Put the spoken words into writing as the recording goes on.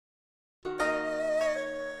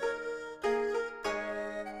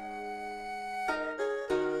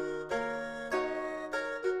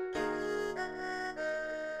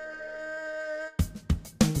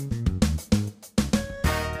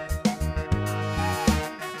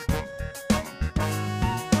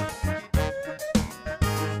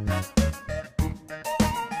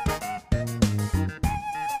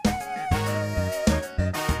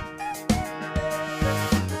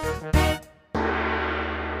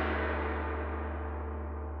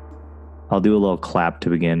I'll do a little clap to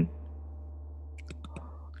begin.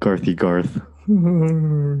 Garthy Garth.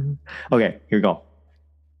 Okay, here we go.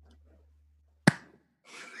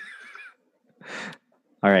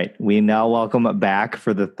 All right, we now welcome back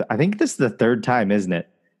for I think this is the third time, isn't it?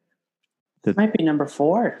 It might be number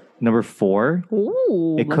 4. Number 4?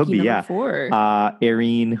 Ooh, it could be, yeah. 4.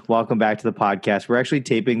 Irene, welcome back to the podcast. We're actually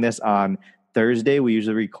taping this on Thursday. We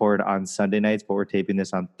usually record on Sunday nights, but we're taping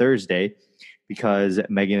this on Thursday because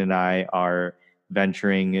Megan and I are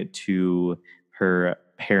venturing to her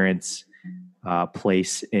parents'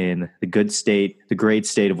 place in the great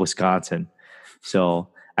state of Wisconsin. So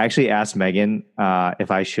I actually asked Megan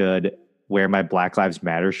if I should wear my Black Lives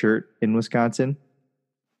Matter shirt in Wisconsin.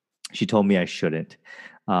 She told me I shouldn't.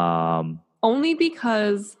 Only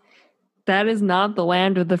because that is not the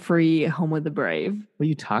land of the free, home of the brave. What are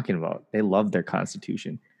you talking about? They love their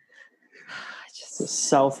constitution. Just the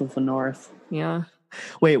south of the north. Yeah.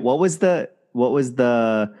 Wait, what was the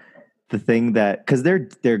thing that, because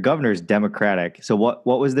their governor's Democratic. So what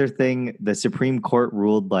was their thing? The Supreme Court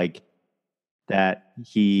ruled like that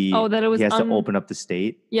he has to open up the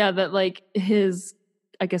state. Yeah, that like his,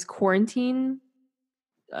 I guess, quarantine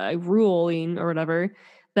ruling or whatever,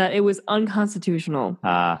 that it was unconstitutional.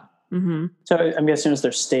 Mm-hmm. So I'm guessing it was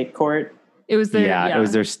their state court. It was their it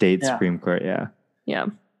was their state Supreme Court. Yeah,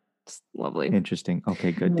 it's lovely. Interesting.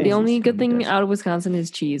 Okay, good. The only good thing out of Wisconsin is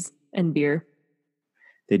cheese and beer.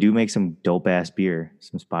 They do make some dope ass beer,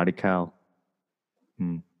 some Spotted Cow.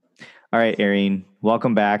 All right, Erin,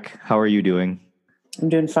 welcome back. How are you doing? I'm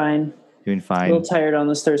doing fine. Doing fine. A little tired on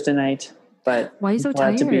this Thursday night, but why are you so glad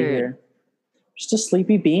tired? To be here. Just a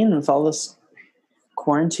sleepy bean with all this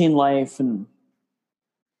quarantine life and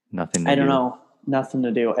nothing. I don't know. Nothing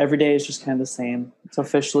to do. Every day is just kind of the same. It's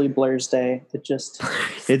officially Blair's Day.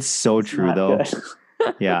 It's so true though.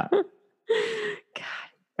 Yeah. God.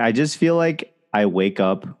 I just feel like I wake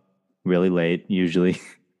up really late, usually.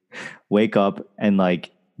 Wake up and like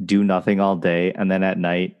do nothing all day. And then at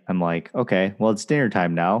night, I'm like, okay, well, it's dinner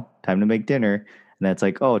time now. Time to make dinner. And then it's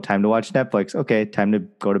like, oh, time to watch Netflix. Okay, time to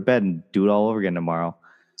go to bed and do it all over again tomorrow.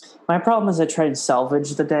 My problem is I try and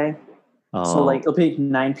salvage the day. Oh. So like it'll be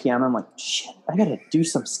 9 p.m. I'm like, shit, I gotta do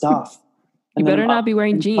some stuff. You better not be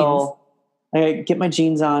wearing jeans. I get my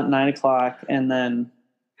jeans on at 9 o'clock and then,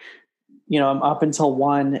 I'm up until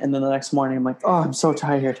 1. And then the next morning I'm like, oh, I'm so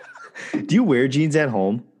tired. Do you wear jeans at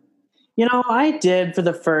home? I did for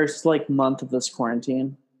the first month of this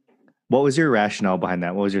quarantine. What was your rationale behind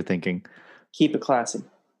that? What was your thinking? Keep it classy.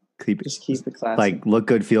 Just keep it classy. Like look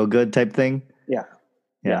good, feel good type thing?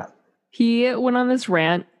 Yeah. He went on this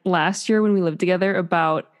rant last year when we lived together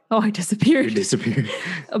about, I disappeared. You disappeared.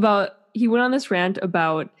 He went on this rant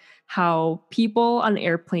about how people on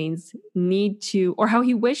airplanes need to, or how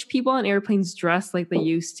he wished people on airplanes dress like they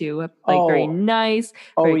used to, very nice,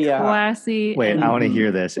 very classy. Wait, I want to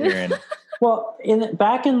hear this, Erin. Well,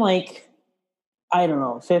 back in I don't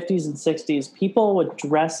know, 50s and 60s, people would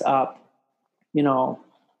dress up,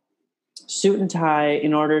 suit and tie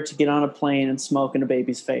in order to get on a plane and smoke in a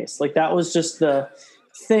baby's face. Like that was just the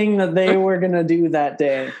thing that they were going to do that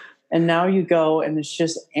day. And now you go and it's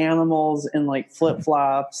just animals and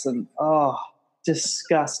flip-flops and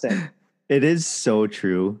disgusting. It is so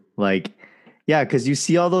true. Because you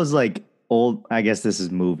see all those old, I guess this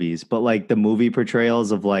is movies, but the movie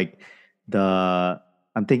portrayals of I'm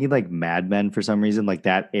thinking Mad Men for some reason,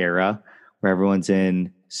 that era where everyone's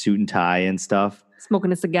in suit and tie and stuff.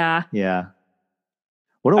 Smoking a cigar. Yeah.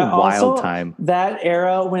 What a wild time. That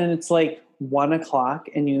era when it's 1 o'clock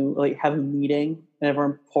and you have a meeting and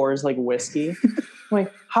everyone pours whiskey.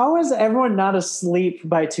 How is everyone not asleep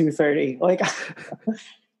by 2:30?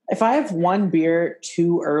 If I have one beer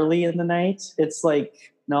too early in the night, it's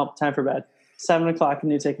nope, time for bed. 7 o'clock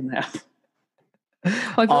and you take a nap.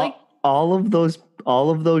 I feel all of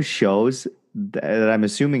those shows that I'm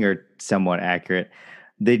assuming are somewhat accurate,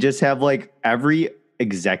 they just have every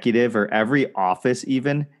executive or every office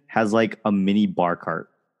even has a mini bar cart.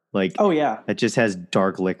 That just has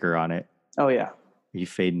dark liquor on it. Oh yeah. Are you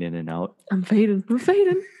fading in and out? I'm fading.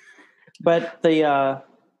 But the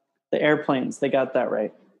airplanes, they got that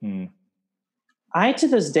right. I, to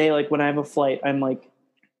this day, when I have a flight, I'm I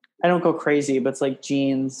don't go crazy, but it's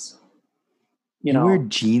jeans. You wear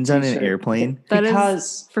jeans on an airplane?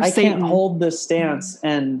 Because I can't hold this stance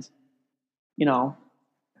and,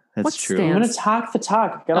 That's what true. Stance? I'm going to talk the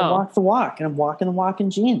talk. I've got to walk the walk. And I'm walking the walk in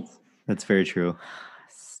jeans. That's very true.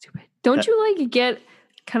 Stupid. Don't you get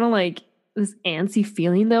kind of this antsy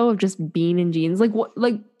feeling though of just being in jeans? What?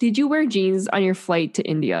 Did you wear jeans on your flight to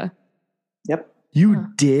India? Yep. You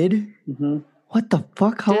did? Mm-hmm. What the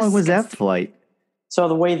fuck? How long was that flight? So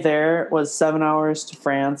the way there was 7 hours to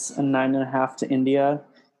France and 9.5 to India.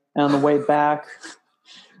 And on the way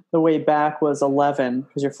back was 11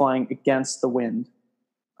 because you're flying against the wind.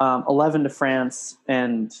 11 to France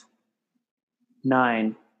and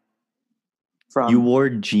 9 from. You wore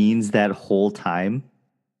jeans that whole time?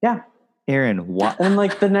 Yeah. Aaron, what? And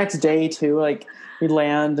like the next day too, like we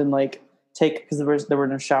land and like because there were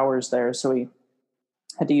no showers there, so we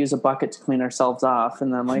had to use a bucket to clean ourselves off.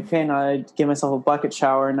 And then I'm like, okay, now I give myself a bucket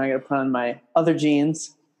shower, and I got to put on my other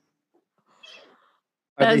jeans.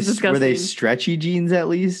 Were they stretchy jeans at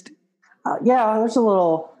least? Yeah, there's a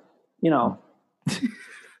little,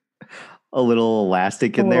 a little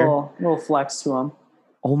elastic in there. A little flex to them.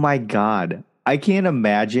 Oh my God. I can't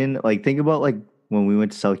imagine. Like, think about like when we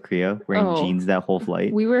went to South Korea wearing jeans that whole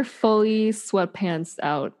flight. We were fully sweatpants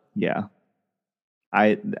out. Yeah.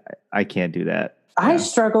 I can't do that. I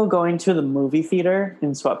struggle going to the movie theater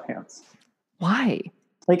in sweatpants. Why?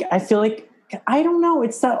 Like, I feel like, I don't know.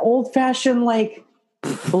 It's that old fashioned like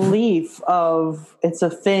belief of it's a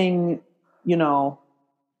thing, Okay.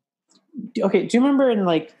 Do you remember in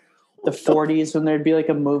like the 40s when there'd be like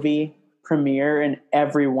a movie premiere and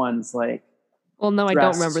everyone's like, well, no, I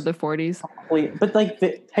don't remember the 40s. But like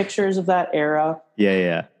the pictures of that era.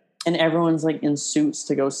 Yeah. And everyone's like in suits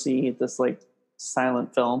to go see this like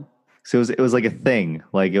silent film. So it was like a thing.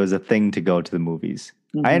 Like it was a thing to go to the movies.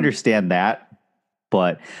 Mm-hmm. I understand that.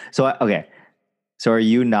 But okay. So are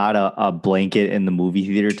you not a blanket in the movie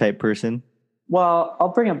theater type person? Well, I'll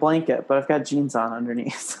bring a blanket, but I've got jeans on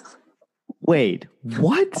underneath. Wait,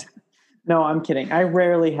 what? No, I'm kidding. I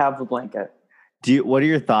rarely have a blanket. What are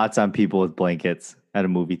your thoughts on people with blankets at a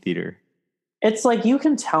movie theater? It's like, you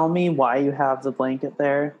can tell me why you have the blanket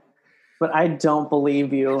there, but I don't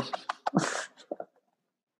believe you.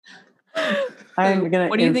 I'm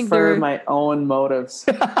going to infer my own motives.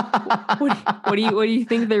 What do you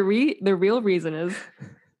think the real reason is?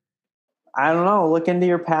 I don't know. Look into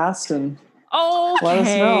your past and let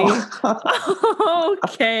us know.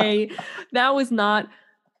 Okay. That was not...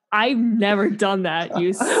 I've never done that, you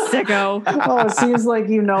sicko. It seems like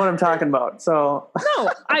you know what I'm talking about. So no,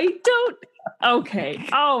 I don't. Okay,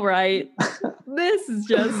 all right. This is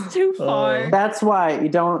just too far. That's why you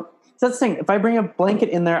don't. That's the thing. If I bring a blanket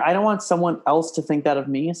in there, I don't want someone else to think that of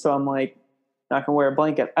me. So I'm like, not gonna wear a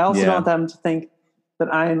blanket. I also don't want them to think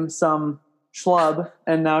that I'm some schlub.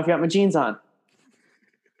 And now I've got my jeans on.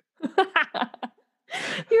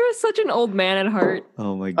 You're such an old man at heart.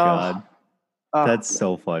 Oh my God. That's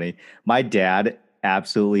so funny. My dad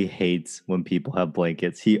absolutely hates when people have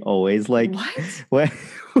blankets. He always like when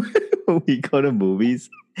we go to movies,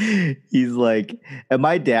 he's like, and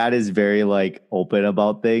my dad is very like open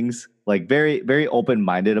about things, like very, very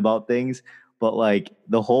open-minded about things. But like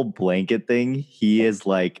the whole blanket thing, he is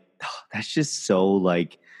like, that's just so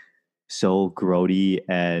grody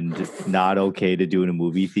and not okay to do in a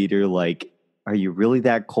movie theater. Like, are you really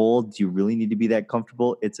that cold? Do you really need to be that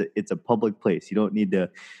comfortable? It's a public place. You don't need to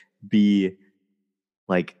be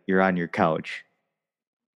like you're on your couch,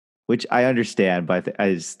 which I understand. But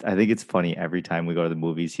I think it's funny every time we go to the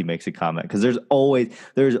movies, he makes a comment because there's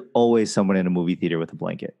always someone in a movie theater with a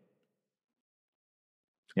blanket.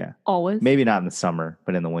 Yeah, always. Maybe not in the summer,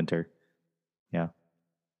 but in the winter. Yeah.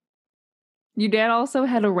 Your dad also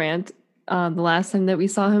had a rant the last time that we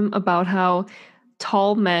saw him about how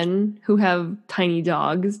tall men who have tiny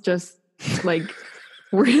dogs just like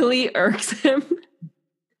really irks him.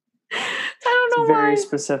 I don't know why. Very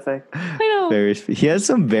specific. I know. He has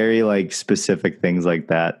some very like specific things like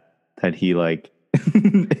that he like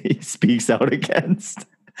he speaks out against.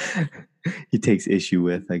 He takes issue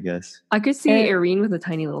with, I guess. I could see Irene with a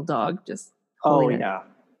tiny little dog just. Yeah.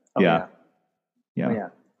 Tiny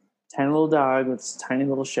little dog with tiny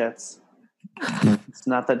little shits. It's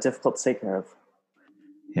not that difficult to take care of.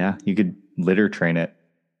 Yeah, you could litter train it.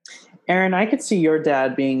 Aaron, I could see your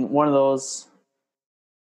dad being one of those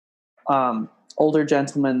older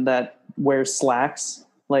gentlemen that wears slacks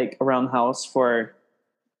like around the house for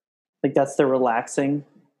like that's their relaxing.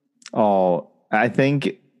 Oh, I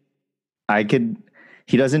think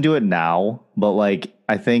he doesn't do it now, but like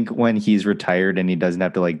I think when he's retired and he doesn't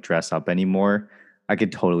have to like dress up anymore, I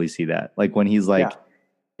could totally see that. Like when he's like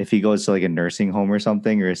if he goes to like a nursing home or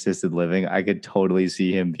something or assisted living, I could totally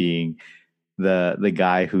see him being the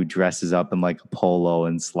guy who dresses up in like a polo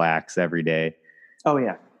and slacks every day. Oh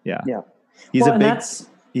yeah. He's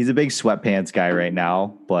a big sweatpants guy right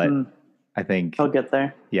now, but I think he'll get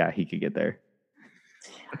there. Yeah, he could get there.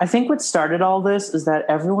 I think what started all this is that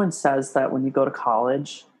everyone says that when you go to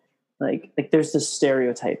college, like there's this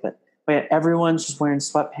stereotype that everyone's just wearing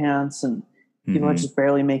sweatpants and People are just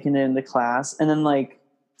barely making it into class. And then like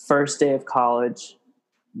first day of college,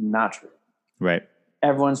 not true. Right.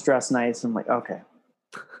 Everyone's dressed nice. I'm like, okay.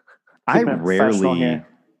 I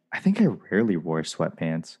think I rarely wore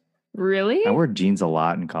sweatpants. Really? I wore jeans a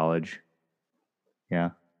lot in college.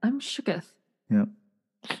 Yeah. I'm shooketh. Yep.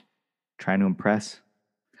 Trying to impress.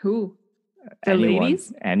 Who? The anyone,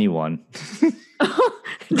 ladies? Anyone.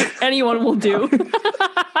 Anyone will do.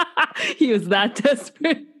 He was that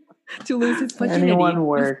desperate to lose his virginity. Anyone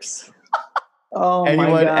works. Oh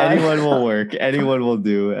my God. Anyone will work. Oh. Anyone will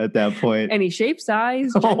do at that point. Any shape,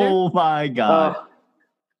 size, gender. Oh my God.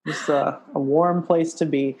 Just a warm place to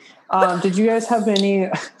be. Did you guys have any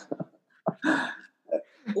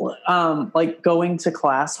like going to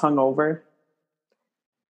class hungover?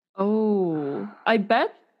 Oh, I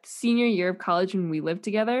bet senior year of college when we lived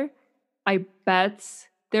together, I bet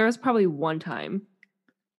there was probably one time.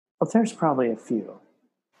 Well, there's probably a few.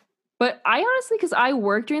 But I honestly, because I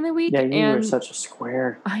worked during the week. Yeah, you were such a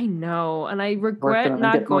square. I know. And I regret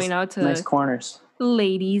not going out to nice corners.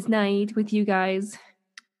 Ladies' night with you guys.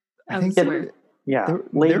 I think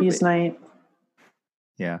ladies' night.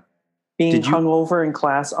 Yeah. Being hungover in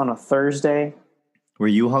class on a Thursday. Were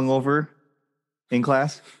you hungover in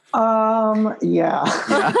class? Yeah.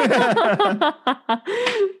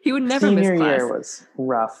 He would never miss class. Senior year was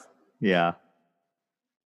rough. Yeah.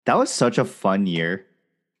 That was such a fun year.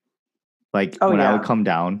 Like I would come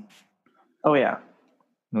down. Oh yeah.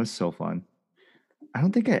 It was so fun. I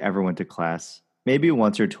don't think I ever went to class. Maybe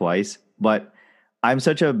once or twice, but I'm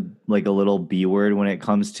such a little B word when it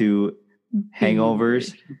comes to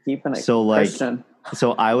hangovers. Keeping it so like Christian.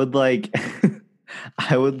 So I would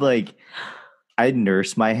I'd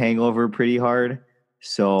nurse my hangover pretty hard.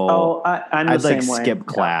 So I'd skip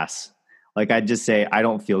class. Like I'd just say, I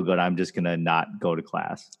don't feel good. I'm just gonna not go to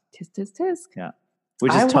class. Tisk. Yeah.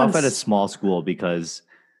 Which is tough at a small school because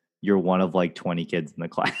you're one of 20 kids in the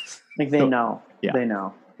class. Like they know. Yeah. They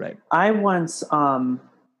know. Right. I once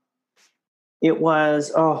it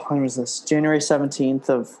was when was this? January 17th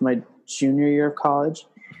of my junior year of college.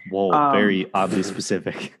 Whoa, very oddly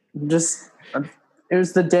specific. Just it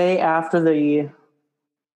was the day after the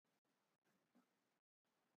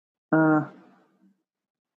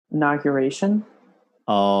inauguration.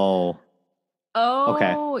 Oh.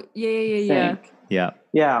 Okay. Yeah.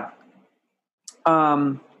 Yeah.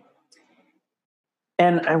 And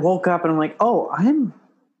I woke up and I'm like, oh, I'm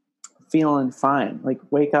feeling fine. Like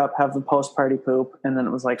wake up, have the post-party poop. And then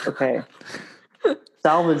it was like, okay,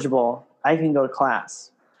 salvageable. I can go to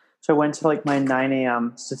class. So I went to my 9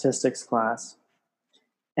 a.m. statistics class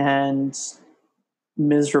and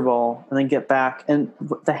miserable, and then get back. And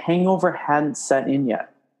the hangover hadn't set in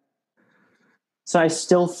yet. So I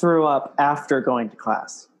still threw up after going to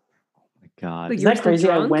class. Oh my God. Is that crazy?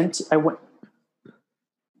 I went,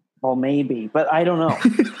 well, maybe, but I don't know.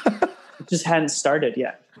 It just hadn't started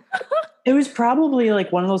yet. It was probably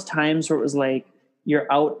one of those times where it was you're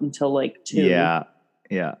out until 2. Yeah.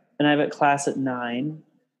 And I have a class at 9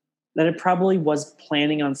 that I probably was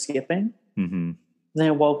planning on skipping. Mm-hmm. Then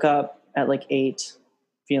I woke up at 8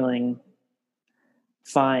 feeling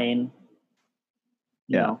fine.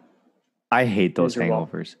 You know. I hate those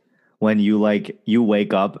hangovers. When you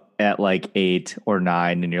wake up at 8 or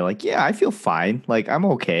 9 and you're like, yeah, I feel fine. I'm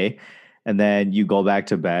okay. And then you go back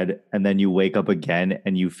to bed and then you wake up again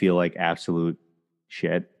and you feel like absolute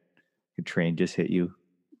shit. A train just hit you.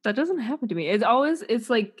 That doesn't happen to me. It's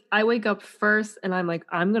I wake up first and I'm like,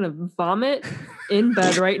 I'm going to vomit in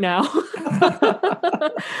bed right now.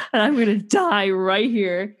 And I'm going to die right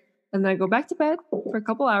here. And then I go back to bed for a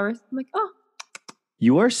couple hours. I'm like, oh.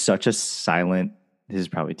 You are such a silent, this is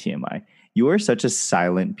probably TMI. You are such a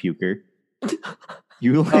silent puker.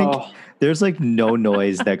 You there's no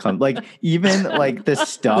noise that comes, even the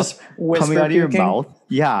stuff coming out of your mouth.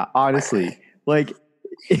 Yeah, honestly,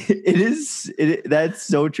 that's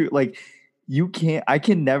so true. I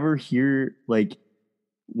can never hear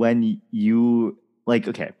when you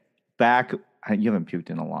okay, back, you haven't puked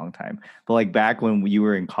in a long time, but back when you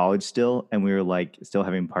were in college still, and we were still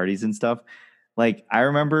having parties and stuff. I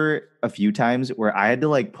remember a few times where I had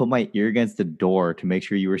to put my ear against the door to make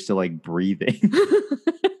sure you were still breathing.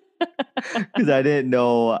 Because I didn't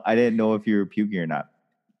know if you were puking or not.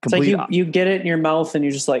 It's you get it in your mouth and you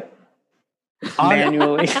just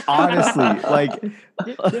manually. Honestly,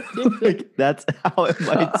 that's how it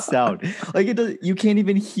might sound. You can't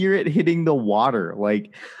even hear it hitting the water.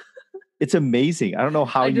 It's amazing. I don't know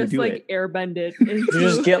how you do it. Airbend it. You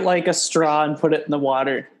just get a straw and put it in the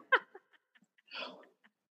water.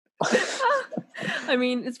 I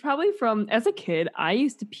mean, it's probably from as a kid, I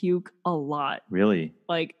used to puke a lot. Really?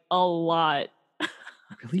 Like a lot.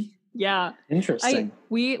 Really? Yeah. Interesting.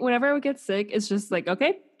 Whenever I would get sick, it's just like,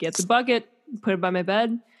 okay, get the bucket, put it by my bed,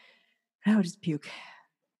 and I would just puke.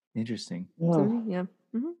 Interesting. So, yeah.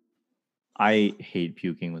 Mm-hmm. I hate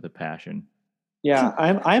puking with a passion. Yeah,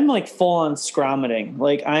 I'm like full on scromiting.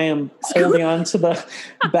 Like I am holding on to the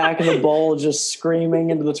back of the bowl, just screaming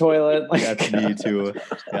into the toilet. Like, that's me too.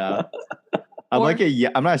 Yeah. I'm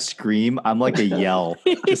I'm not a scream. I'm like a yell.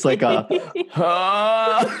 Just like a.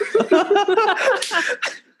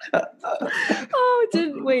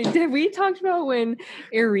 Did we talk about when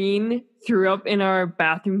Irene threw up in our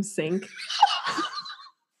bathroom sink?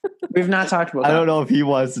 We've not talked about that. I don't know if he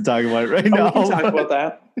wants to talk about it right now. We can talk about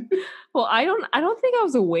that. Well, I don't think I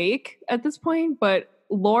was awake at this point, but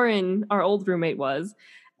Lauren, our old roommate, was.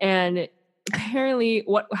 And apparently,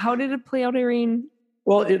 how did it play out, Irene?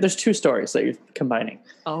 Well, there's two stories that you're combining.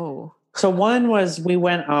 Oh. So one was we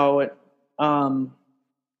went out,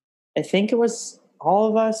 I think it was all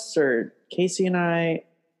of us or Casey and I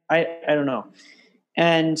don't know,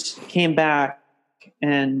 and came back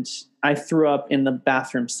and I threw up in the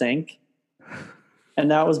bathroom sink. And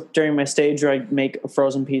that was during my stage where I'd make a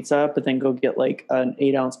frozen pizza, but then go get like an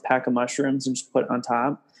 8-ounce pack of mushrooms and just put it on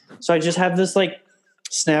top. So I just have this like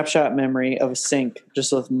snapshot memory of a sink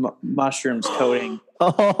just with mushrooms coating.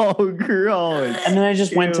 Oh, gross. And then I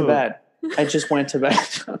just went to bed.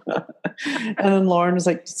 And then Lauren was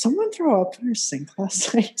like, did someone throw up in her sink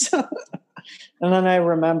last night? And then I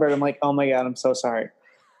remembered, I'm like, oh my God, I'm so sorry.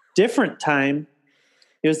 Different time.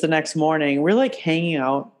 It was the next morning. We're like hanging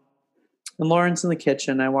out. And Lauren's in the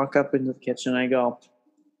kitchen. I walk up into the kitchen. I go,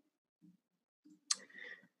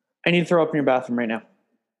 I need to throw up in your bathroom right now.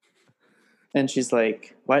 And she's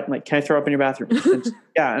like, what? I'm like, can I throw up in your bathroom? And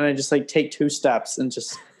yeah. And I just like take 2 steps and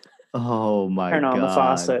just turn on the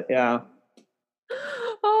faucet. Yeah.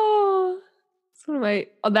 Oh, it's one of my,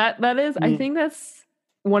 that is, I think that's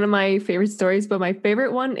one of my favorite stories, but my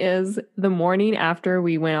favorite one is the morning after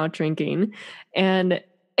we went out drinking and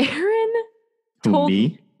Aaron told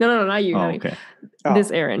me. No, not you. Oh, okay. This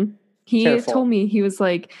Aaron. He told me, he was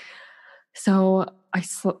like, so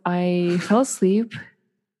I fell asleep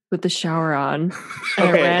with the shower on. And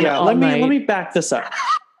okay, I ran all let night. me back this up.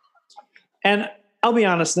 And I'll be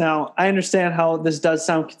honest now, I understand how this does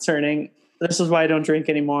sound concerning. This is why I don't drink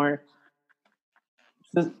anymore.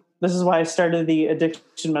 This is why I started the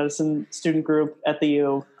addiction medicine student group at the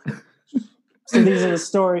U. So these are the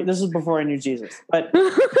story. This is before I knew Jesus. But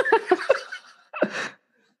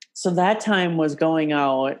so that time was going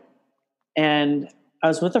out, and I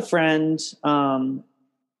was with a friend,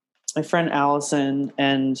 my friend Allison,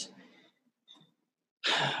 and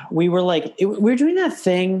we were like, we were doing that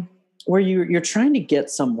thing where you're trying to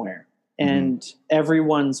get somewhere, and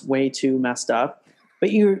everyone's way too messed up,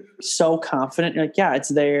 but you're so confident. You're like, yeah, it's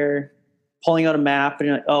there. Pulling out a map, and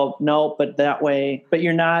you're like, oh no, but that way. But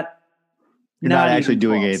you're not. You're not actually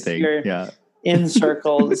doing anything. You're in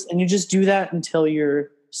circles, and you just do that until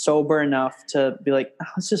you're sober enough to be like, oh,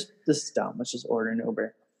 this is dumb. Let's just order an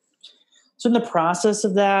Uber. So in the process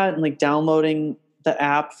of that and like downloading the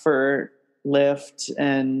app for Lyft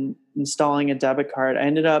and installing a debit card, I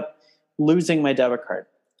ended up losing my debit card.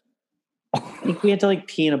 I think we had to like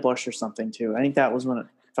pee in a bush or something too. I think that was when it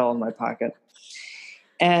fell in my pocket.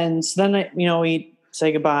 And so then we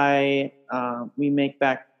say goodbye. We make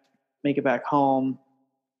it back home.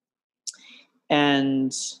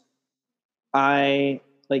 And I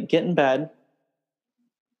like get in bed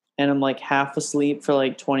and I'm like half asleep for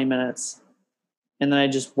like 20 minutes. And then I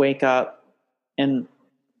just wake up and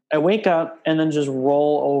then just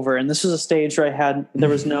roll over. And this was a stage where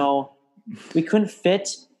we couldn't fit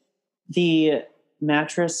the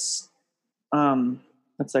mattress.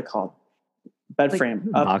 What's that called? Bed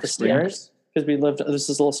frame up the stairs. Because this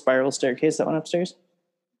is a little spiral staircase that went upstairs.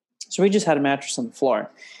 So we just had a mattress on the floor.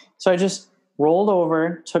 So I just rolled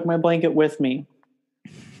over, took my blanket with me,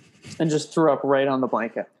 and just threw up right on the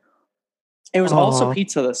blanket. It was also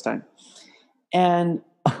pizza this time. And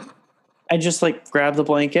I just like grabbed the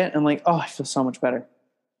blanket and I'm like, oh, I feel so much better.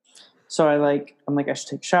 So I'm like, I should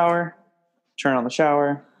take a shower, turn on the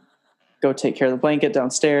shower, go take care of the blanket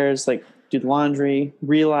downstairs, like do the laundry,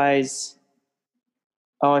 realize,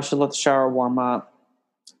 oh, I should let the shower warm up.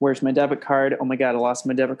 Where's my debit card? Oh my God, I lost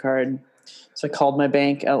my debit card. So I called my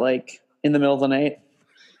bank at like in the middle of the night,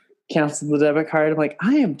 canceled the debit card. I'm like,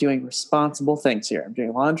 I am doing responsible things here. I'm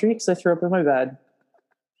doing laundry because I threw up in my bed.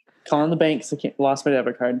 Calling the bank because I lost my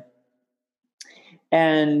debit card.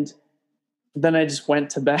 And then I just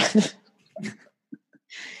went to bed.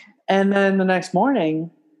 And then the next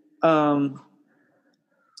morning,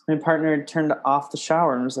 my partner turned off the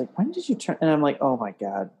shower and was like, when did you turn? And I'm like, oh my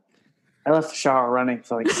God. I left the shower running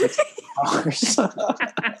for like 6 hours.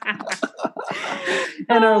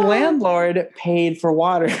 And our landlord paid for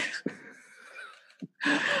water.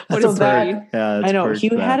 What so is that? Yeah, I know he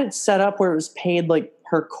had it set up where it was paid like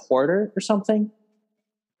per quarter or something.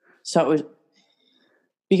 So it was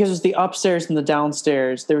because it was the upstairs and the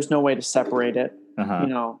downstairs. There was no way to separate it, you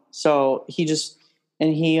know. So he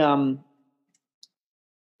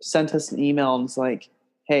sent us an email and was like,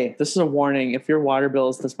 hey, this is a warning. If your water bill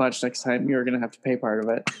is this much next time, you're going to have to pay part of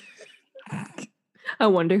it. I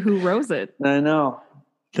wonder who rose it. I know.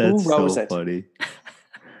 That's so funny.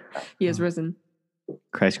 He has risen.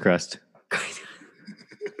 Christ crust.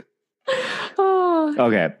 Oh,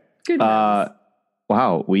 okay. Goodness.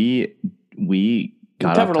 Wow. We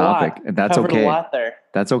got off topic. And that's okay. A lot there.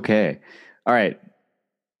 That's okay. All right.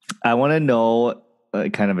 I want to know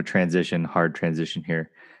kind of a hard transition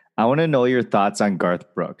here. I want to know your thoughts on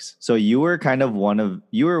Garth Brooks. So you were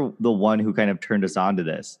the one who kind of turned us on to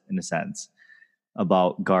this in a sense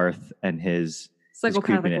about Garth and his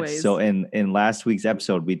psychopathic ways. So in last week's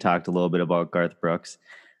episode, we talked a little bit about Garth Brooks.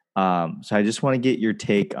 So I just want to get your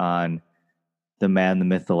take on the man, the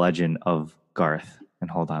myth, the legend of Garth.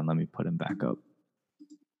 And hold on, let me put him back up.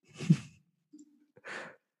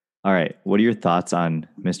 All right. What are your thoughts on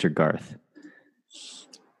Mr. Garth?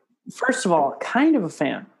 First of all, kind of a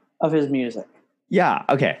fan of his music. Yeah.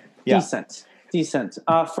 Okay. Yeah. Decent.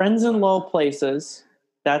 Friends in Low Places.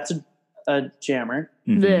 That's a jammer.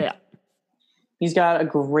 Mm-hmm. Yeah. He's got a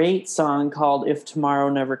great song called If Tomorrow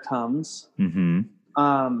Never Comes. Mm-hmm.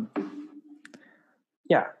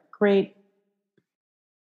 Yeah. Great.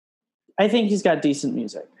 I think he's got decent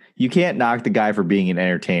music. You can't knock the guy for being an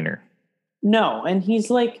entertainer. No. And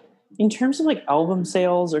he's like, in terms of like album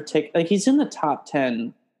sales or he's in the top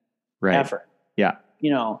 10 ever. Yeah.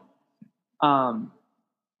 You know,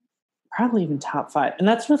 probably even top 5. And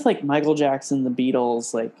that's with like Michael Jackson, the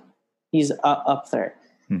Beatles, like he's up there.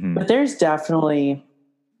 Mm-hmm. But there's definitely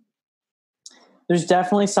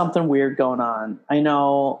something weird going on. I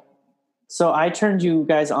know. So I turned you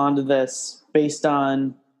guys onto this based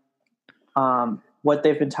on what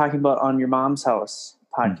they've been talking about on Your Mom's House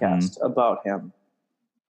podcast about him.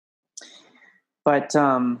 But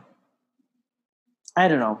I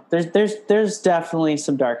don't know. There's definitely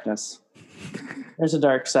some darkness. There's a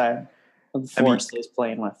dark side of the force that he's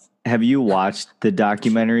playing with. Have you watched the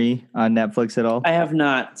documentary on Netflix at all? I have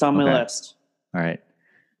not. It's on my list. All right.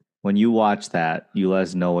 When you watch that, you let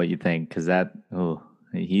us know what you think, because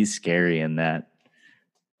he's scary in that,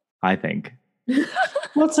 I think.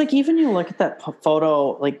 Well, it's like even you look at that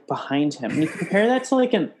photo like behind him, and you compare that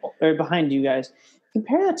to or behind you guys,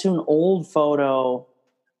 compare that to an old photo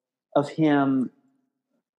of him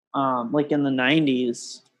like in the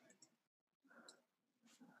 90s.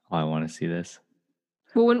 Oh, I want to see this.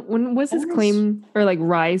 Well, when was his claim or like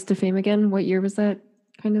rise to fame again? What year was that?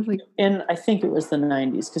 Kind of like, and I think it was the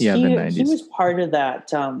 90s because the 90s. He was part of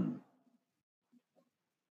that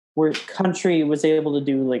where country was able to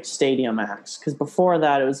do like stadium acts, because before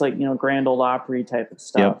that it was like, you know, Grand Ole Opry type of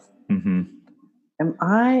stuff. Yep. Mm-hmm. Am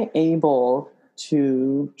I able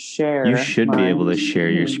to share? You should be able to share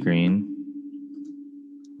your screen.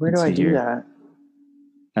 Where do I do that?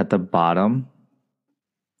 At the bottom.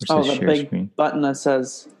 Oh, the big screen button that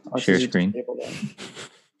says share screen.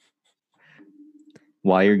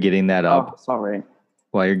 While you're getting that up, sorry.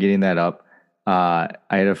 While you're getting that up, I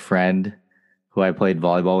had a friend who I played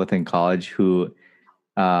volleyball with in college who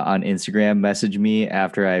on Instagram messaged me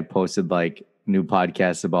after I posted like new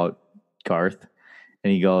podcasts about Garth.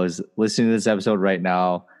 And he goes, listen to this episode right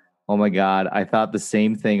now. Oh my God, I thought the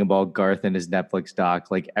same thing about Garth and his Netflix doc.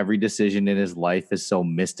 Like every decision in his life is so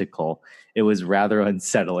mystical. It was rather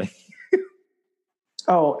unsettling.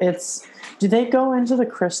 Oh, do they go into the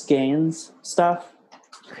Chris Gaines stuff?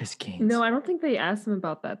 Chris Gaines. No, I don't think they asked him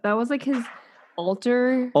about that. That was like his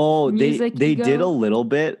alter. Oh, they did a little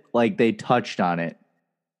bit. Like they touched on it.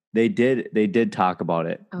 They did talk about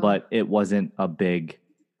it, but it wasn't a big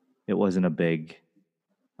thing.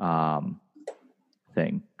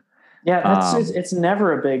 Yeah, it's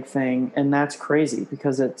never a big thing, and that's crazy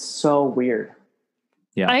because it's so weird.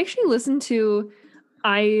 Yeah, I actually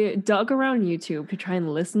I dug around YouTube to try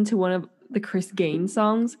and listen to one of the Chris Gaines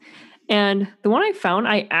songs, and the one I found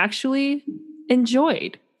I actually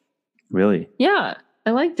enjoyed. Really? Yeah,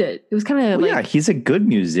 I liked it. It was kind of yeah, he's a good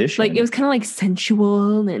musician. Like it was kind of like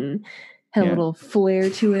sensual and had a little flair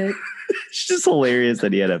to it. It's just hilarious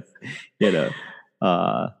that he had a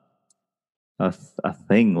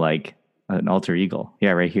thing like an alter ego.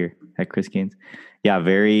 Yeah, right here at Chris Gaines. Yeah,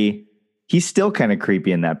 He's still kind of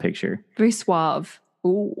creepy in that picture. Very suave.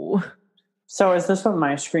 Ooh. So is this what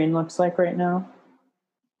my screen looks like right now?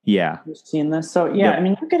 Yeah. You've seen this? So yeah, yep. I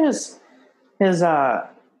mean, look at his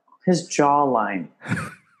jawline.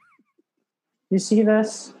 You see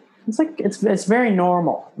this? It's like it's very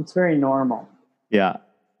normal. It's very normal. Yeah.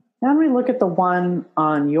 Now we look at the one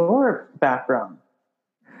on your background.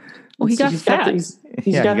 Well, he got fat.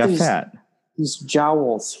 He got fat. These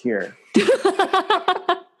jowls here.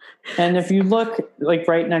 And if you look like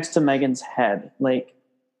right next to Megan's head, like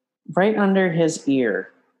right under his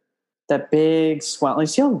ear, that big swell. Like,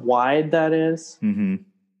 see how wide that is? Mm-hmm.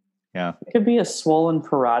 Yeah. It could be a swollen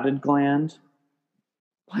parotid gland,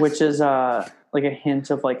 which is like a hint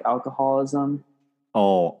of like alcoholism.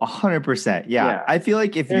 Oh, 100%. Yeah. I feel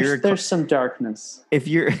like if there's some darkness. If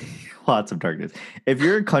you're lots of darkness. If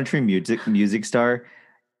you're a country music star,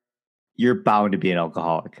 you're bound to be an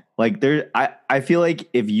alcoholic. Like I feel like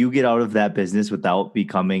if you get out of that business without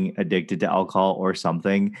becoming addicted to alcohol or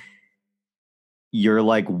something, you're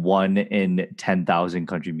like 1 in 10,000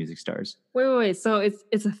 country music stars. Wait. So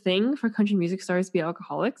it's a thing for country music stars to be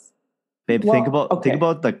alcoholics? Babe, think about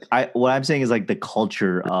what I'm saying is like the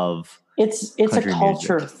culture of it's a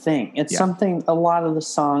culture thing. It's something a lot of the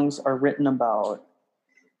songs are written about.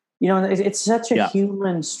 You know, it's such a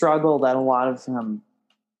human struggle that a lot of them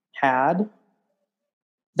had,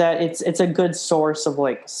 that it's a good source of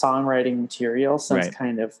like songwriting material. So it's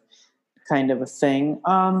kind of a thing.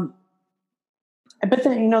 But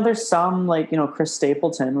then, you know, there's some like, you know, Chris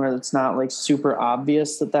Stapleton where it's not like super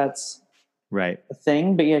obvious that that's a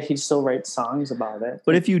thing, but yet he still writes songs about it.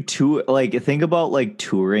 But if you think about like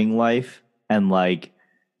touring life and like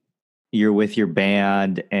you're with your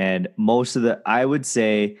band, and I would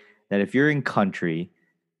say that if you're in country,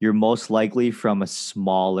 you're most likely from a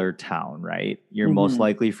smaller town, right? You're most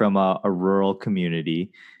likely from a rural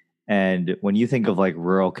community. And when you think of like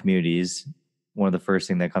rural communities, one of the first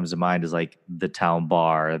thing that comes to mind is like the town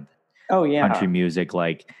bar. Oh yeah. Country music,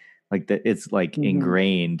 it's like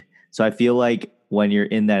ingrained. So I feel like when you're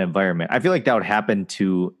in that environment, I feel like that would happen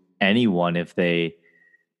to anyone if they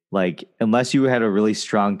like, unless you had a really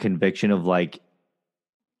strong conviction of like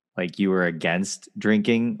you were against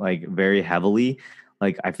drinking like very heavily.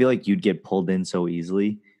 Like, I feel like you'd get pulled in so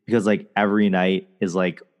easily because like every night is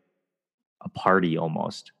like a party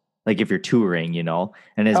almost. Like if you're touring, you know,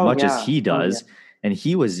 and as much as he does, and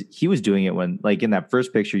he was doing it when like in that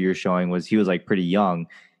first picture you're showing he was like pretty young.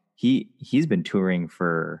 He's been touring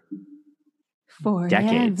for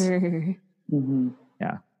decades. Mm-hmm.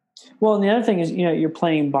 Yeah. Well, and the other thing is, you know, you're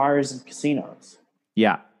playing bars and casinos.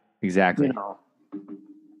 Yeah, exactly. You know.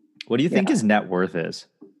 What do you think his net worth is?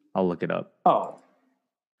 I'll look it up. Oh.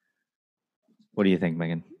 What do you think,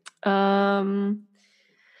 Megan?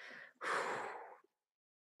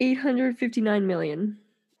 859 million.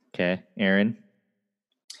 Okay, Aaron.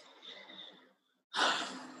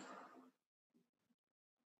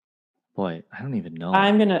 Boy, I don't even know.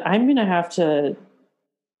 I'm gonna have to.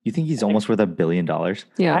 You think he's almost worth $1 billion?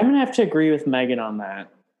 Yeah, I'm gonna have to agree with Megan on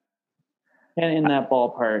that. And in that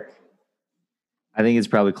ballpark, I think it's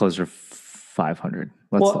probably closer to 500.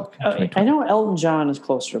 Let's look. I know Elton John is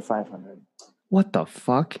closer to 500. What the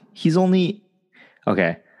fuck? He's only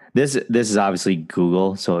okay. This is obviously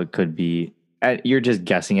Google, so it could be. You're just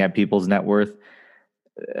guessing at people's net worth.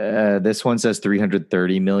 This one says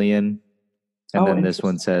 330 million, and then this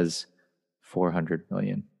one says 400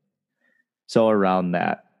 million. So around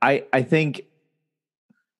that, I think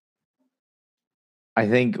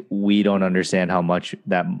we don't understand how much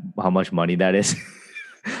money that is.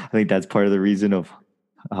 I think that's part of the reason of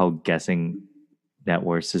how guessing net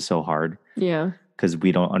worth is so hard. Yeah, because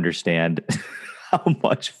we don't understand how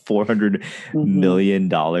much $400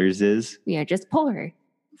 million is. We are just poor.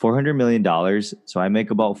 $400 million. So I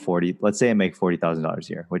make about 40. Let's say I make $40,000 a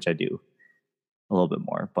year, which I do a little bit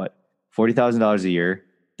more, but $40,000 a year.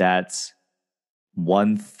 That's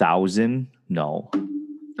 1,000. No.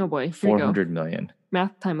 Oh boy. 400 million.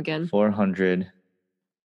 Math time again. 400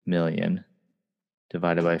 million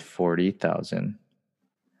divided by 40,000.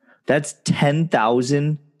 That's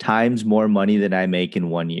 10,000 times more money than I make in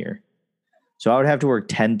 1 year. So I would have to work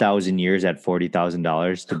 10,000 years at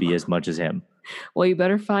 $40,000 to be as much as him. Well, you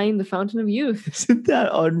better find the fountain of youth. Isn't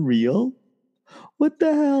that unreal? What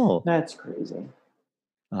the hell? That's crazy.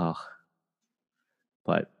 Oh,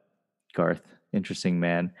 but Garth, interesting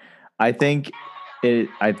man. I think it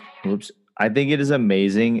is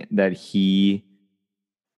amazing that he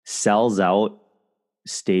sells out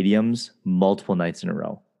stadiums multiple nights in a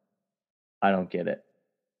row. I don't get it.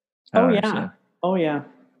 Oh yeah.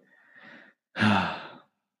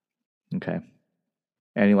 Okay.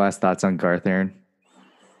 Any last thoughts on Garth, Aaron?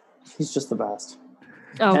 He's just the best.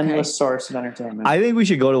 Okay. Endless source of entertainment. I think we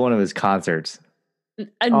should go to one of his concerts.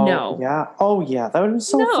 No. Yeah. Oh, yeah. That would be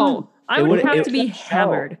so fun. I would have to be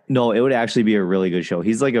hammered. No, it would actually be a really good show.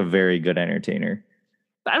 He's like a very good entertainer.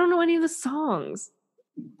 But I don't know any of the songs.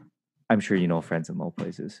 I'm sure you know Friends in Low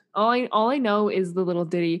Places. All I know is the little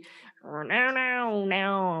ditty. What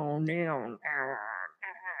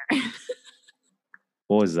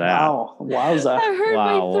was that? Wow. Wowza. I heard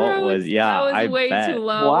my throat. What was, that was I way bet. too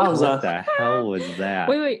low. Wowza. What the hell was that?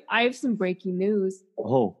 Wait. I have some breaking news.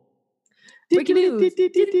 Oh. Breaking news.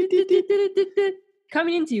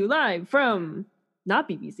 Coming into you live from, not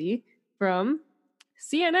BBC, from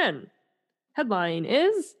CNN. Headline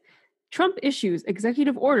is, Trump issues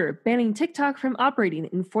executive order banning TikTok from operating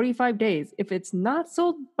in 45 days if it's not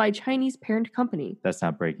sold by Chinese parent company. That's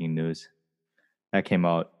not breaking news. That came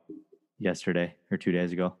out yesterday or 2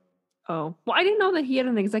 days ago. Oh. Well, I didn't know that he had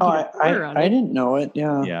an executive order on it. I didn't know it.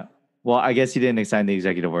 Yeah. Yeah. Well, I guess he didn't sign the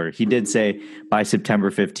executive order. He did say by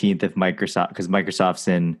September 15th if Microsoft, because Microsoft's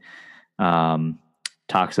in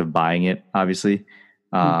talks of buying it, obviously.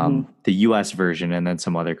 The US version and then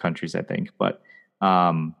some other countries, I think. But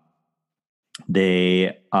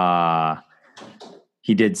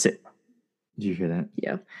he did say, did you hear that?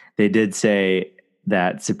 Yeah. They did say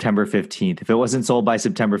that September 15th, if it wasn't sold by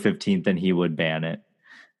September 15th, then he would ban it.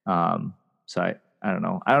 So I don't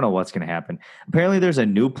know. I don't know what's going to happen. Apparently there's a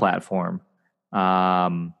new platform.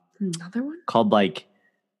 Another one? Called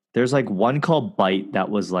there's one called Byte that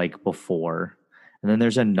was before. And then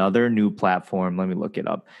there's another new platform. Let me look it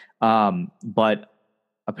up. But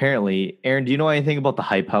apparently, Aaron, do you know anything about the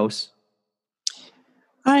Hype House?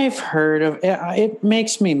 I've heard of it. It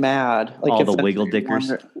makes me mad. All the wiggle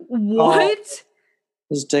dickers. What?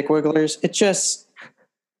 Those dick wigglers. It just.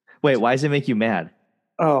 Wait, why does it make you mad?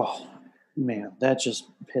 Oh, man, that just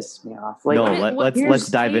pisses me off. Let's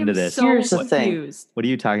dive into this. So here's the thing. What are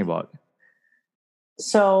you talking about?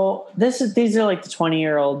 So these are the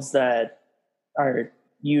 20-year-olds that are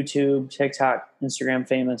YouTube, TikTok, Instagram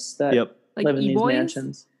famous that live in these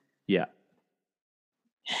mansions. Yeah.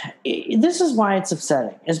 This is why it's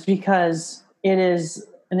upsetting, is because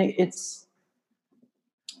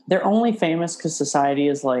they're only famous because society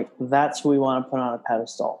is that's who we want to put on a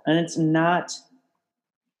pedestal. And it's not,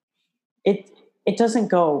 it doesn't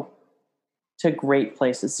go to great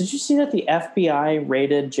places. Did you see that the FBI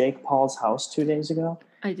raided Jake Paul's house 2 days ago?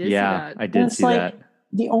 I did see that. I did see that.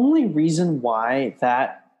 The only reason why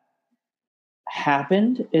that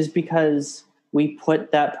happened is because we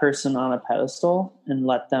put that person on a pedestal and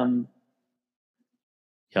let them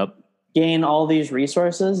gain all these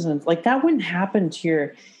resources. And that wouldn't happen to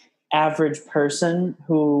your average person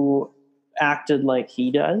who acted like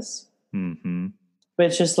he does. Mm-hmm. But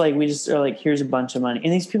it's just we just are here's a bunch of money.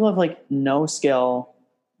 And these people have no skill,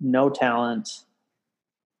 no talent.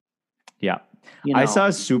 Yeah. I saw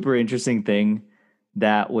a super interesting thing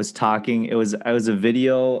that was talking. It was a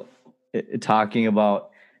video talking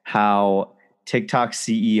about how TikTok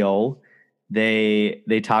CEO,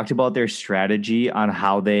 they talked about their strategy on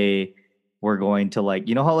how they were going to how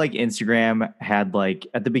Instagram had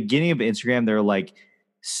at the beginning of Instagram, there were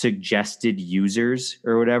suggested users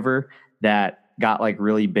or whatever that got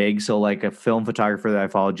really big. So a film photographer that I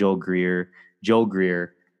follow, Joe Greer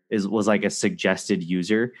was a suggested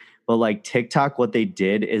user. But TikTok, what they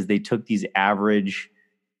did is they took these average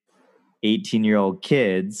 18-year-old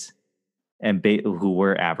kids and who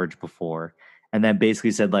were average before, and then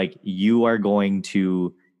basically said you are going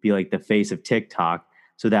to be the face of TikTok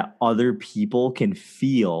so that other people can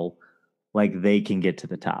feel like they can get to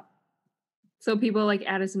the top. So people like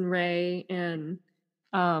Addison Rae and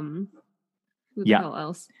who the hell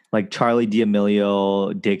else? Charli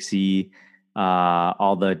D'Amelio, Dixie,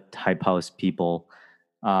 all the Hype House people.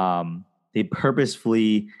 They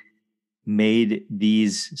purposefully made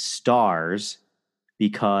these stars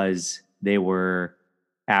because they were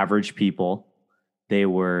average people. They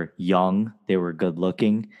were young, they were good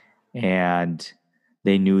looking, and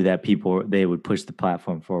they knew that they would push the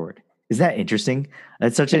platform forward. Is that interesting?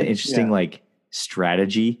 That's such an interesting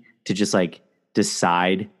strategy to just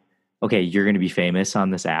decide, okay, you're going to be famous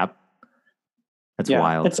on this app. That's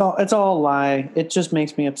wild. It's all a lie. It just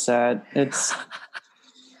makes me upset. It's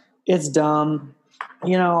dumb.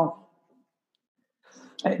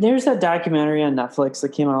 There's that documentary on Netflix that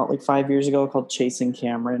came out 5 years ago called Chasing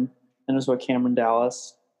Cameron, and it was about Cameron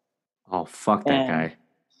Dallas. Oh, fuck that guy.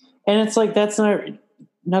 And it's that's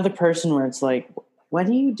another person where it's what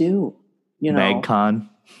do you do? MagCon.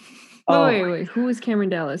 Oh, wait. Who is Cameron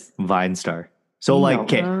Dallas? Vine star. So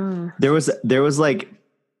there was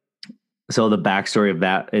So the backstory of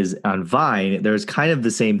that is on Vine, there's kind of the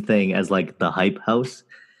same thing as like the Hype House,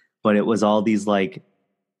 but it was all these like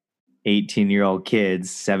 18-year-old kids,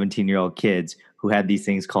 17-year-old kids who had these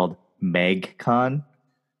things called MegCon.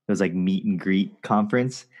 It was like meet and greet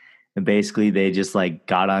conference. And basically they just like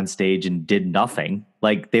got on stage and did nothing.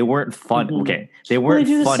 Like they weren't fun. Mm-hmm. Okay. They weren't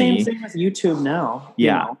they do funny. The same thing with YouTube now.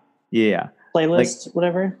 Yeah. You know? Yeah. Playlist, like,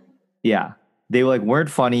 whatever. Yeah. They like weren't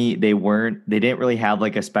funny. They didn't really have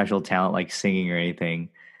like a special talent like singing or anything.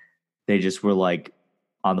 They just were like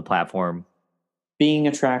on the platform. Being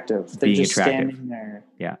attractive. They're just standing there.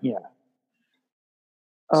 Yeah. Yeah.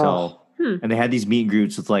 So, and they had these meet and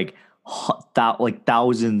greets with like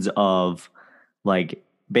thousands of like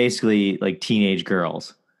basically like teenage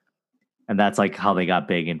girls. And that's like how they got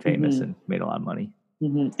big and famous and made a lot of money.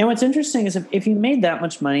 Mm-hmm. And what's interesting is if you made that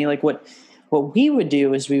much money, like what we would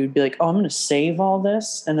do is we would be like, oh, I'm going to save all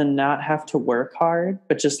this and then not have to work hard,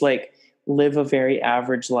 but just like live a very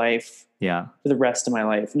average life for the rest of my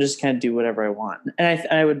life and just kind of do whatever I want. And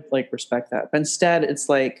I would like respect that. But instead it's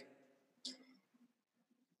like,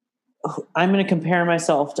 I'm going to compare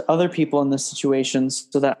myself to other people in this situation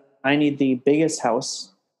so that I need the biggest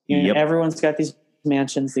house. You know, everyone's got these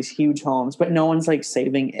mansions, these huge homes, but no one's like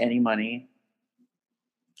saving any money.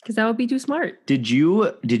 Because that would be too smart. Did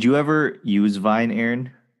you ever use Vine,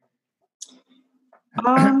 Aaron?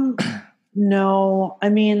 No. I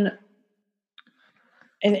mean,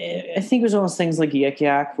 and I think it was one of those things like Yik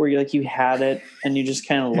Yak where you had it and you just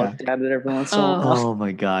kind of looked at it every once in a while. Oh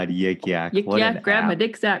my God, Yik Yak. Yik Yak, grab my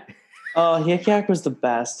dick sack. Oh, Yik Yak was the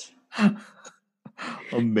best.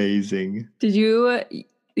 Amazing. Did you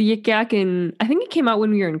Yik Yak I think it came out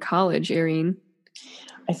when we were in college, Erin.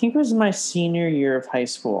 I think it was my senior year of high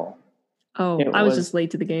school. Oh, I was just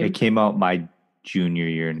late to the game. It came out my junior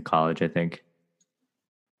year in college, I think.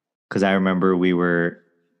 Because I remember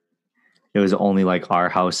it was only like our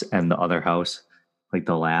house and the other house, like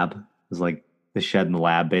the lab. It was like the shed and the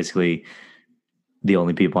lab, basically the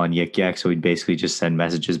only people on Yik Yak. So we'd basically just send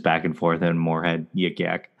messages back and forth and Moorhead, Yik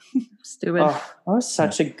Yak. Stupid. Oh, that was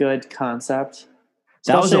such a good concept.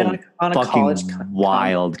 That was on a fucking college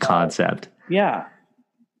wild concept. Yeah.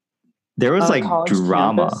 There was like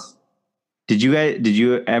drama. Campus. Did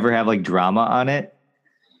you ever have like drama on it?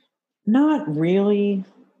 Not really.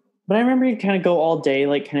 But I remember you'd kind of go all day,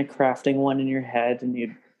 like kind of crafting one in your head and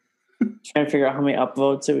you'd try to figure out how many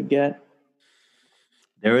upvotes it would get.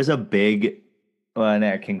 There was a big one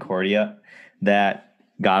at Concordia that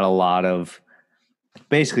got a lot of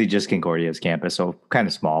basically just Concordia's campus. So kind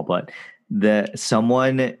of small, but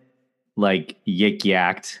someone like Yik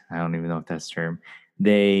Yacked. I don't even know if that's the term.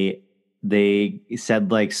 They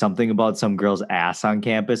said like something about some girl's ass on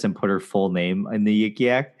campus and put her full name in the Yik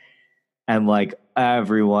Yak. And like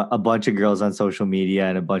everyone, a bunch of girls on social media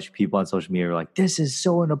and a bunch of people on social media were like, this is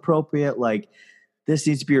so inappropriate. Like this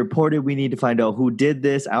needs to be reported. We need to find out who did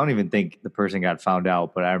this. I don't even think the person got found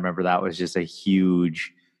out, but I remember that was just a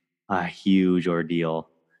huge ordeal.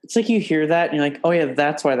 It's like you hear that and you're like, oh yeah,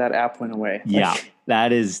 that's why that app went away. Yeah,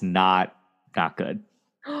 that is not good.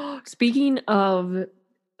 Speaking of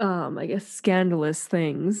I guess scandalous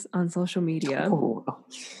things on social media.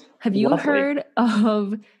 Have you heard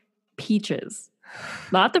of Peaches?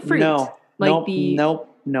 Not the fruit. No.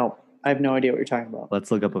 Nope. I have no idea what you're talking about. Let's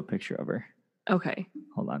look up a picture of her. Okay.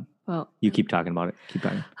 Hold on. Well, you keep talking about it. Keep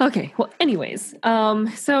talking. Okay. Well, anyways,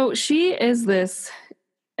 so she is this,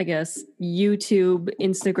 I guess, YouTube,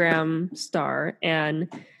 Instagram star, and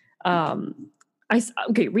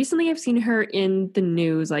recently I've seen her in the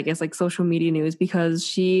news, I guess like social media news, because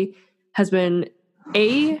she has been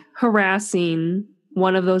harassing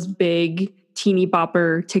one of those big teeny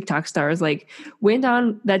bopper TikTok stars, like went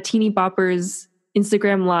on that teeny bopper's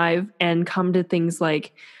Instagram live and commented things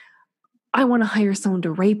like, I want to hire someone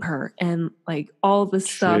to rape her and like all this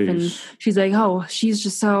stuff. And she's like, oh, she's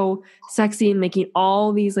just so sexy and making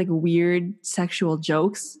all these like weird sexual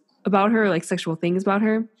jokes about her, like sexual things about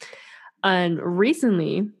her. And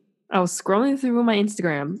recently I was scrolling through my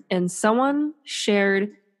Instagram and someone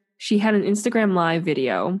shared, she had an Instagram live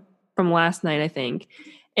video from last night, I think.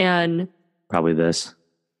 And probably this.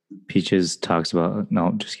 Peaches talks about,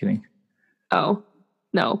 no, just kidding. Oh,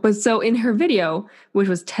 no. But so in her video, which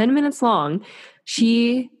was 10 minutes long,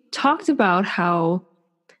 she talked about how,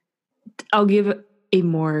 I'll give a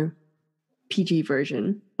more PG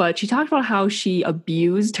version, but she talked about how she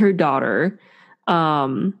abused her daughter,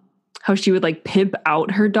 how she would like pimp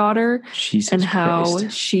out her daughter. Jesus and how Christ.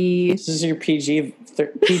 This is your PG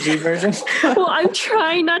version? Well, I'm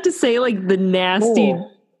trying not to say like the nasty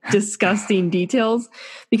disgusting details,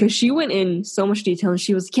 because she went in so much detail and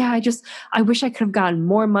she was, I wish I could have gotten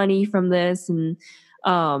more money from this. And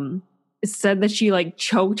said that she like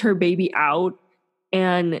choked her baby out.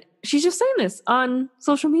 And she's just saying this on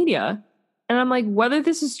social media. And I'm like, whether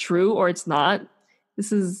this is true or it's not,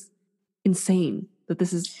 this is insane that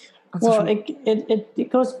this is. Well,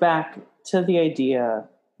 it goes back to the idea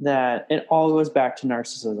that it all goes back to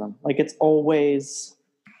narcissism. Like it's always,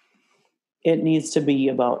 it needs to be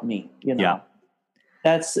about me, you know?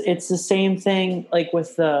 Yeah. It's the same thing like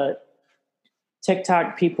with the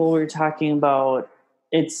TikTok people we were talking about.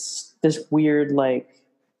 It's this weird, like,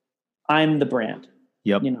 I'm the brand.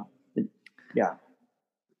 Yep. You know? Yeah.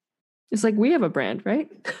 It's like we have a brand, right?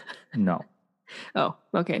 No. Oh,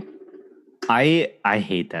 okay. I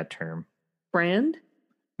hate that term. Brand?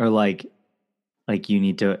 Or like you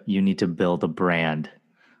need to build a brand.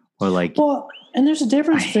 Or like, well, and there's a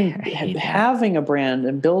difference between having a brand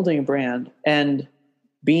and building a brand and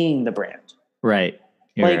being the brand. Right.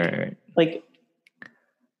 Right.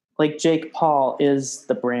 Like Jake Paul is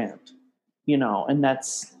the brand, you know, and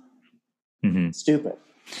that's stupid.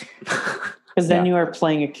 Because then you are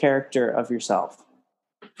playing a character of yourself.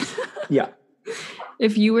 Yeah.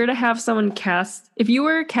 If you were to have someone okay,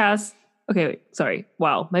 wait, sorry.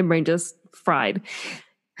 Wow, my brain just fried.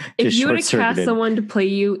 If you were to cast someone to play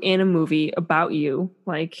you in a movie about you,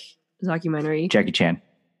 like a documentary. Jackie Chan.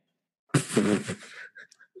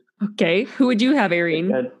 Okay, who would you have,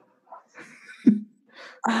 Irene?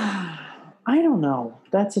 I don't know.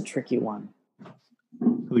 That's a tricky one.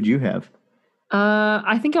 Who'd you have?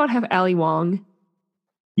 I think I would have Ali Wong.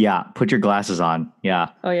 Yeah, put your glasses on. Yeah.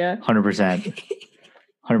 Oh yeah. 100%.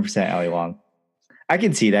 100% Ali Wong. I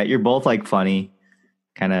can see that. You're both like funny,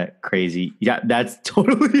 kind of crazy. Yeah, that's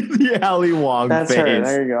totally the Ali Wong face. That's her.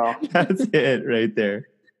 There you go. That's it right there.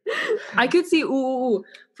 I could see,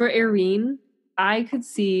 for Irene, I could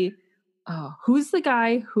see, who's the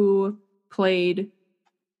guy who played,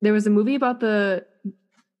 there was a movie about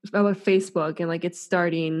Facebook and like it's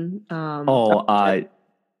starting.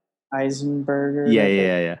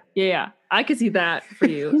 Eisenberger. Yeah. I could see that for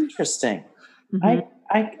you. Interesting. Mm-hmm.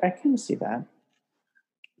 I can see that.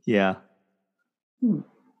 Yeah.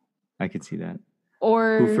 I could see that.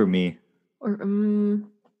 Or who for me?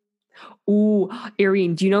 Or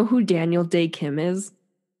Irene, do you know who Daniel Day Kim is?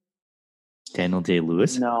 Daniel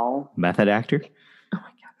Day-Lewis? No. Method actor? Oh my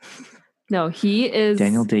god. No, he is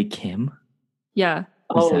Daniel Day Kim? Yeah.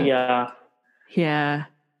 Yeah. Yeah.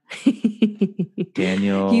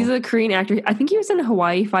 Daniel. He's a Korean actor. I think he was in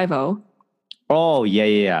Hawaii 5-0. Oh,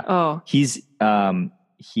 yeah. Oh.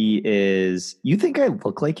 He is. You think I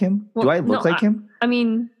look like him? Well, do I look like him? I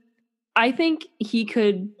mean, I think he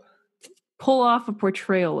could pull off a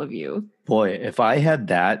portrayal of you. Boy, if I had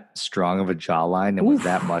that strong of a jawline and was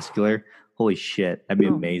that muscular, holy shit, that'd be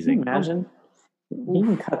amazing. Can you imagine? You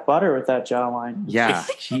can cut butter with that jawline. Yeah,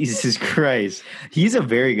 Jesus Christ. He's a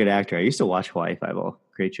very good actor. I used to watch Hawaii 5-0.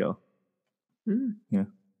 Great show. Yeah.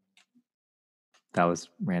 That was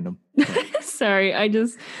random. Sorry, I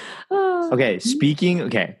just... Okay,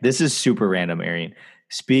 this is super random, Arian.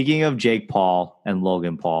 Speaking of Jake Paul and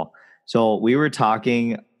Logan Paul. So we were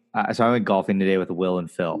talking... so I went golfing today with Will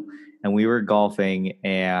and Phil. And we were golfing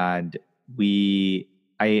and I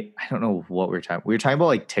don't know what we were talking. We were talking about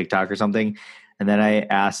like TikTok or something. And then I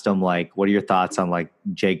asked them like, what are your thoughts on like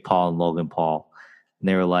Jake Paul and Logan Paul? And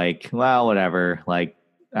they were like, well, whatever. Like,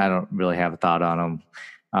 I don't really have a thought on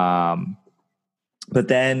them. But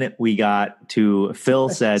then we got to Phil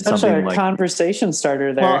said something like conversation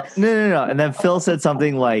starter there. Well, no. And then Phil said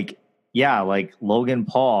something like, yeah, like Logan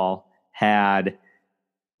Paul had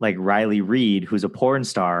like Riley Reid, who's a porn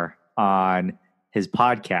star, on his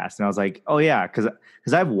podcast. And I was like, oh yeah. Cause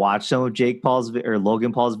I've watched some of Jake Paul's or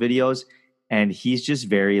Logan Paul's videos and he's just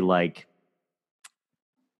very like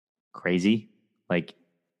crazy. Like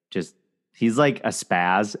just, he's like a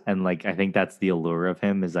spaz. And like, I think that's the allure of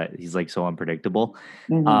him is that he's like so unpredictable.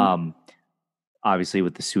 Mm-hmm. Obviously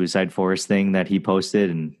with the Suicide Forest thing that he posted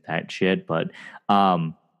and that shit. But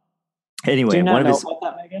anyway, do you not know about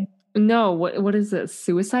that, Megan? No, what is this?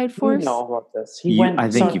 Suicide Forest? You know about this. I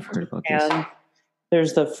think you've heard about this.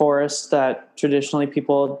 There's the forest that traditionally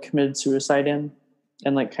people committed suicide in,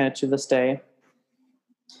 and like kind of to this day,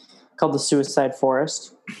 called the Suicide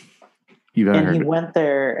Forest. He went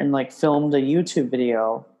there and like filmed a YouTube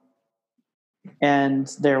video, and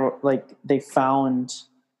they found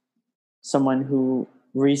someone who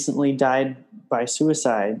recently died by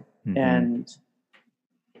suicide, and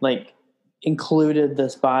like included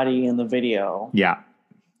this body in the video. Yeah.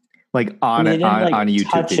 Like on a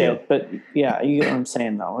YouTube video. But yeah, you get what I'm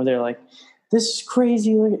saying though. Where they're like, this is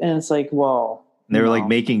crazy. And it's like, whoa. They were like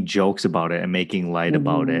making jokes about it and making light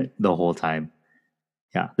about it the whole time.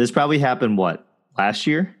 Yeah. This probably happened, what, last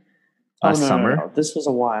year? Last summer? No. This was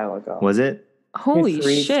a while ago. Was it? Holy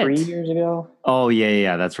shit. 3 years ago? Oh,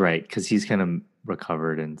 yeah. That's right. Because he's kind of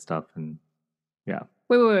recovered and stuff. And yeah.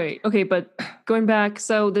 Wait. Okay, but going back,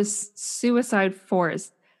 so this suicide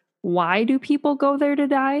forest, why do people go there to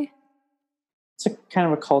die? It's a kind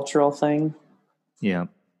of a cultural thing. Yeah.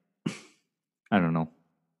 I don't know.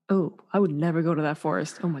 Oh, I would never go to that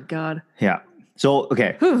forest. Oh my God. Yeah. So,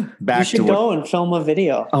 okay. Back you should go and film a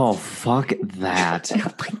video. Oh, fuck that.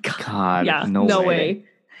 Oh my God. Yeah, no way.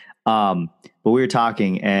 But we were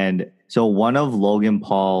talking, and so one of Logan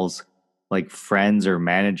Paul's like friends or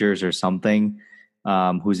managers or something,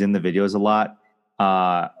 who's in the videos a lot,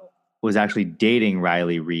 was actually dating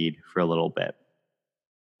Riley Reid for a little bit.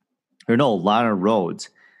 Or no, Lana Rhoades.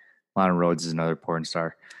 Lana Rhoades is another porn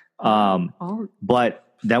star. But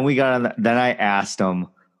then we got on. Then I asked him,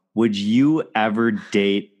 "Would you ever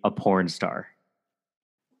date a porn star?"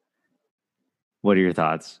 What are your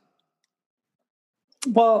thoughts?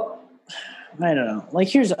 Well, I don't know. Like,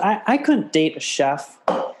 I couldn't date a chef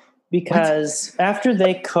because after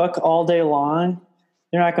they cook all day long,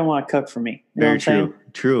 they're not going to want to cook for me. You Very true.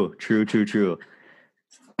 True.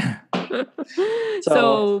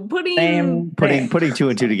 So putting two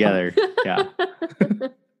and two together. Yeah.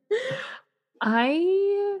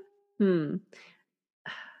 I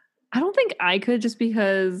don't think I could, just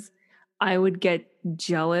because I would get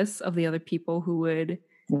jealous of the other people who would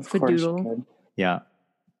fadoodle. Yeah.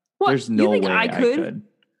 What? There's no way I could.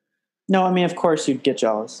 No, I mean, of course you'd get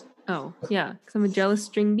jealous. Oh, yeah, because I'm a jealous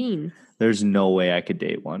string bean. There's no way I could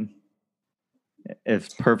date one. As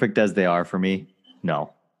perfect as they are for me,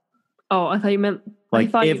 no. Oh, I thought you meant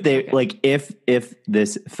if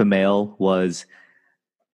this female was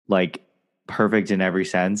like perfect in every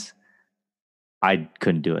sense, I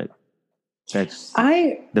couldn't do it. That's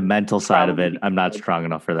the mental side of it. I'm not strong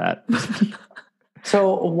enough for that.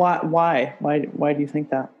 So why do you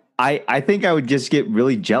think that? I think I would just get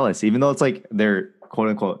really jealous, even though it's like their quote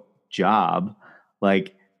unquote job.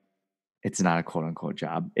 Like, it's not a quote unquote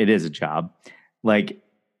job. It is a job. Like,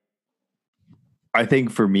 I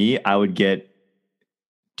think for me, I would get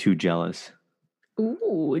too jealous.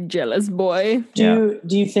 Ooh, jealous boy. Do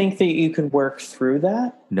you think that you could work through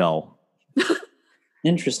that? No.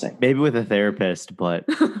 Interesting. Maybe with a therapist, but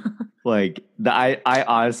like I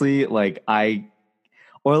honestly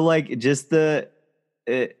just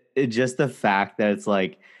the fact that it's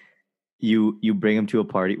like you bring them to a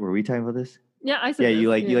party. Were we talking about this? Yeah, I said.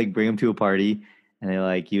 Yeah, you bring them to a party and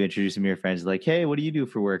they you introduce them to your friends. Like, hey, what do you do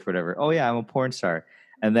for work? Whatever. Oh yeah, I'm a porn star.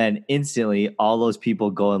 And then instantly, all those people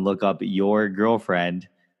go and look up your girlfriend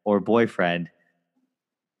or boyfriend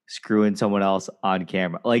screwing someone else on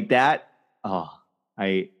camera like that. Oh,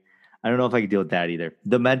 I don't know if I could deal with that either.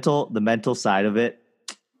 The mental side of it,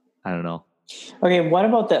 I don't know. Okay, what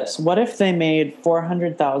about this? What if they made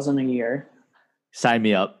 $400,000 a year? Sign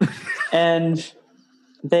me up. And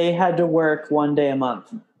they had to work 1 day a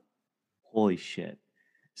month. Holy shit!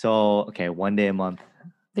 So okay, 1 day a month.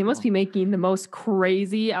 They must be making the most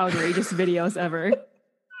crazy, outrageous videos ever.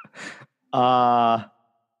 God,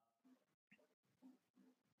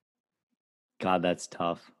 that's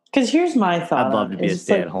tough. Because here's my thought. I'd love to be a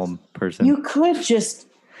stay-at-home person. You could just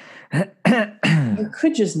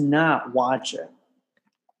not watch it.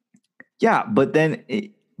 Yeah, but then,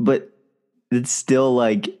 it's still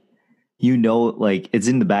like, it's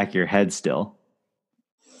in the back of your head still.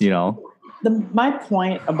 My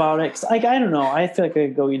point about it, I don't know. I feel like I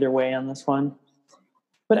could go either way on this one,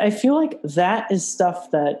 but I feel like that is stuff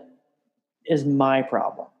that is my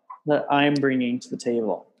problem that I'm bringing to the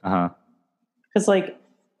table. Because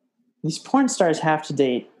these porn stars have to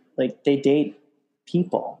date, they date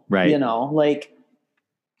people, right?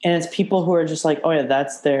 And it's people who are just like, oh yeah,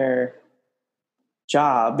 that's their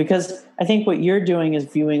job. Because I think what you're doing is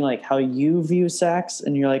viewing how you view sex,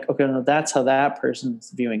 and you're like, okay, no, that's how that person's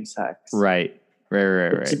viewing sex. Right.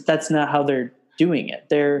 That's not how they're doing it.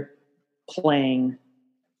 They're playing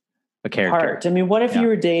a character. Part. I mean, what if you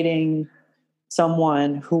were dating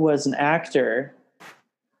someone who was an actor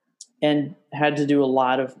and had to do a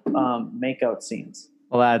lot of makeout scenes?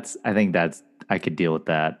 Well, I could deal with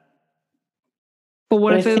that. But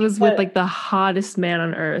what if it was with the hottest man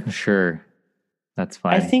on earth? Sure. That's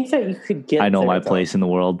fine. I think that you could get. I know my place in the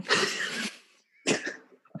world.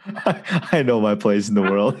 I know my place in the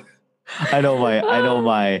world. I know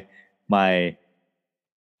my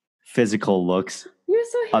physical looks. You're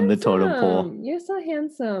so handsome. On the totem pole. You're so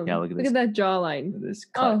handsome. Yeah, look at this. Look at that jawline. Look at this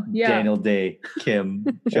cut. Daniel Day, Kim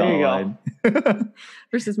jawline.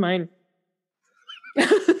 Versus mine.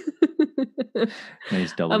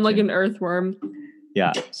 Nice double. I'm like an earthworm.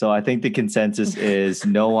 Yeah. So I think the consensus is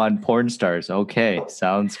no on porn stars. Okay.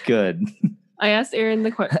 Sounds good. I asked Aaron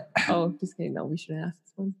the question. Oh, just kidding. No, we should ask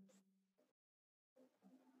this one.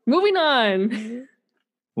 Moving on.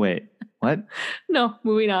 Wait, what? No,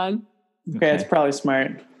 moving on. Okay, it's probably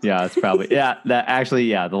smart. Yeah, it's probably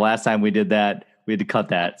the last time we did that, we had to cut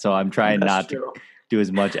that. So I'm trying not to do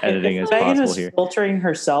as much editing as possible here. Filtering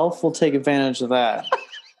herself, will take advantage of that.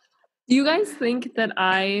 Do you guys think that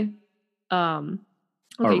I are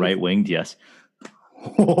right-winged? Yes.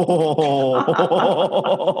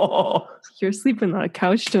 You're sleeping on a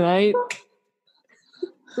couch tonight.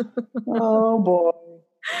 Oh boy.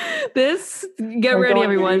 Get ready,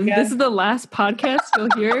 everyone. This is the last podcast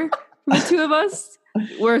you'll hear from the two of us.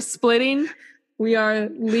 We're splitting. We are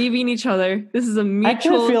leaving each other. This is a mutual. I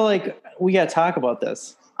kind of feel like we got to talk about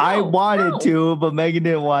this. I wanted to, but Megan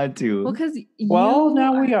didn't want to. Well, because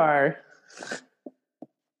now we are.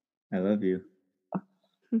 I love you.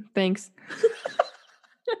 Thanks.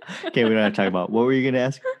 Okay, we don't have to talk about. What were you going to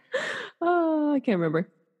ask? Oh, I can't remember.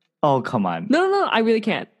 Oh, come on. No, I really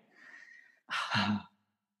can't.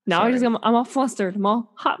 Now I'm all flustered. I'm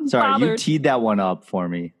all hot and bothered. You teed that one up for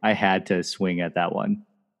me. I had to swing at that one.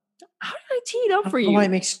 How did I tee it up for you? Why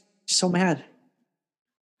it makes you so mad?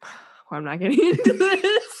 Well, I'm not getting into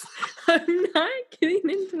this.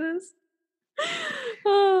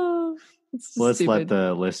 Oh, let's let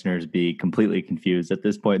the listeners be completely confused at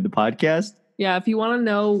this point in the podcast. Yeah, if you want to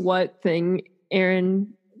know what thing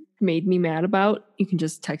Aaron made me mad about, you can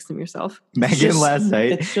just text him yourself. Megan last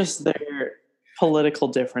night. It's just their political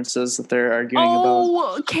differences that they're arguing about.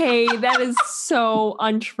 Oh, okay. That is so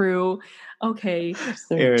untrue. Okay.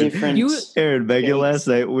 Aaron, Megan last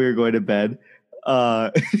night, we were going to bed.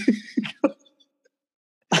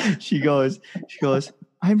 She goes,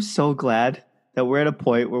 I'm so glad that we're at a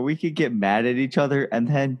point where we could get mad at each other and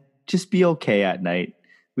then just be okay at night.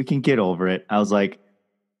 We can get over it. I was like,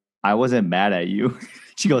 I wasn't mad at you.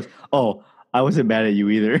 She goes, oh, I wasn't mad at you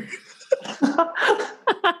either.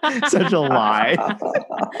 Such a lie.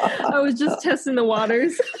 I was just testing the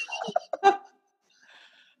waters.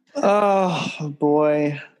 Oh,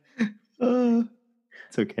 boy. It's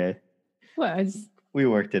okay. What? We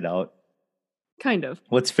worked it out. Kind of.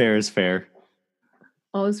 What's fair is fair.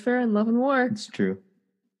 All is fair in love and war. It's true.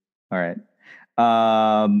 All right.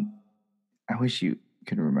 I wish you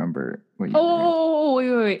could remember what you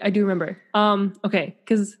wait. I do remember. Okay,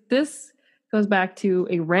 because this goes back to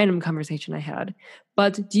a random conversation I had.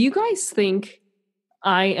 But do you guys think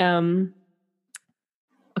I am...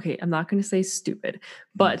 Okay, I'm not going to say stupid,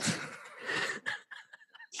 but...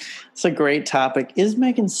 It's a great topic. Is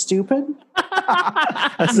Megan stupid?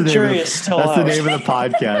 That's the name of the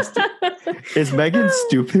podcast. Is Megan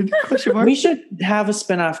stupid? We should have a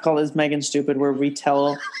spinoff called Is Megan Stupid, where we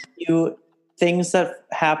tell you things that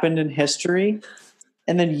happened in history,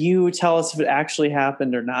 and then you tell us if it actually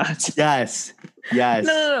happened or not. Yes.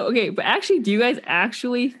 No. Okay, but actually, do you guys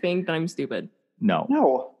actually think that I'm stupid?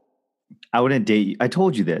 No. I wouldn't date you. I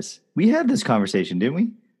told you this. We had this conversation, didn't we?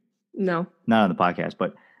 No. Not on the podcast,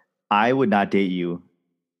 but I would not date you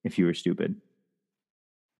if you were stupid.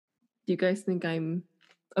 Do you guys think I'm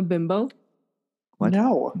a bimbo? What?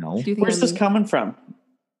 No. Do you think Where's this coming from?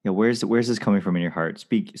 Yeah, where's this coming from in your heart?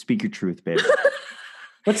 Speak your truth, babe.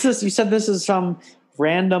 What's this? You said this is some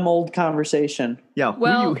random old conversation. Yeah, who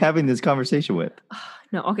are you having this conversation with?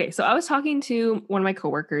 No, okay. So I was talking to one of my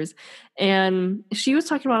coworkers, and she was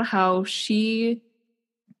talking about how she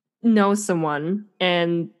knows someone,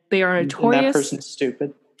 and they are notorious. And that person's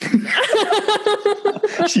stupid.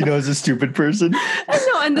 She knows a stupid person.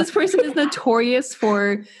 No, and this person is notorious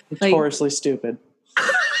for notoriously stupid.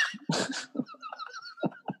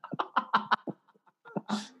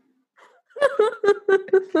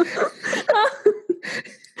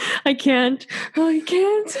 I can't. I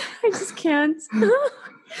just can't.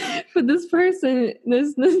 But this person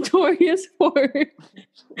is notorious for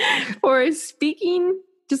speaking,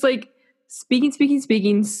 just like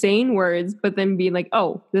speaking, saying words, but then being like,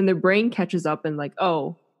 oh, then their brain catches up and like,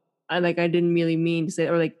 oh, I didn't really mean to say,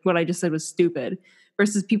 or like what I just said was stupid.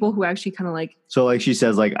 Versus people who actually kind of like. So like she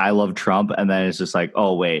says like, I love Trump, and then it's just like,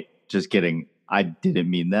 oh wait, just kidding. I didn't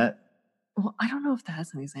mean that. Well, I don't know if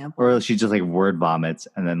that's an example. Or she just like word vomits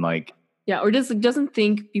and then like. Yeah, or just like, doesn't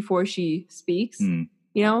think before she speaks, you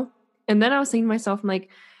know? And then I was thinking to myself, I'm like,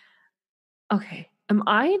 okay, am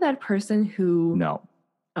I that person who... No.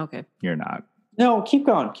 Okay. You're not. No, keep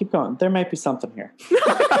going. Keep going. There might be something here.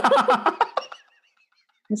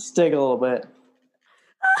 Let's dig a little bit.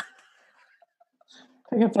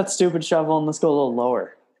 Pick up that stupid shovel and let's go a little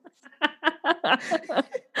lower.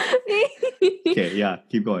 Okay, yeah,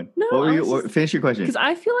 keep going. No, what were you? Finish your question. Because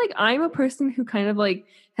I feel like I'm a person who kind of like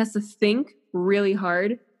has to think really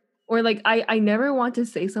hard, or like I never want to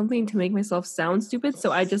say something to make myself sound stupid.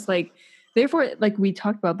 So I just like, therefore, like we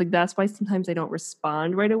talked about, like that's why sometimes I don't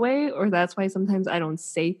respond right away, or that's why sometimes I don't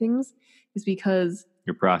say things. Is because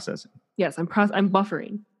you're processing. Yes, I'm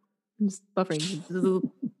buffering. I'm just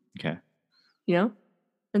buffering. Okay. You know,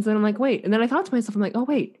 and so I'm like, wait, and then I thought to myself, I'm like, oh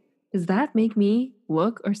wait, does that make me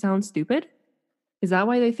look or sound stupid? Is that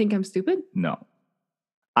why they think I'm stupid? No,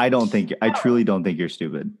 I don't think. I truly don't think you're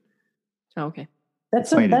stupid. Oh, okay.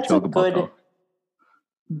 That's a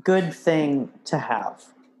good thing to have.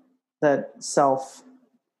 That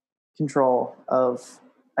self-control of,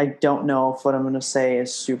 I don't know if what I'm going to say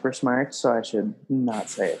is super smart, so I should not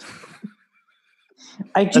say it.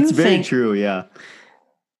 That's very true. Yeah.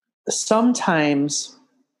 Sometimes,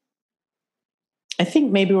 I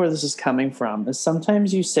think maybe where this is coming from is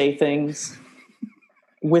sometimes you say things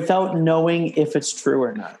without knowing if it's true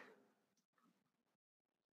or not.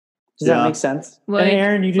 Does that make sense? Like, and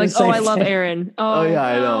Aaron, you just like, I love Aaron. Oh yeah,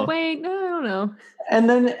 I know. Wait, no, I don't know. And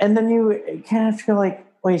then you kind of feel like,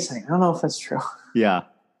 wait a second, I don't know if that's true. Yeah.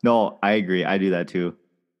 No, I agree. I do that too.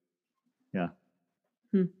 Yeah.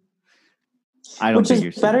 I don't think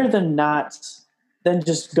you're stupid. Better than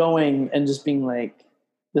just going and just being like,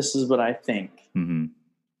 this is what I think. Mm-hmm.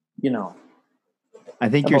 You know. I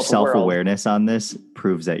think your self-awareness on this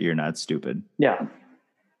proves that you're not stupid. Yeah.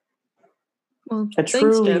 Well, a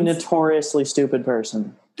truly notoriously stupid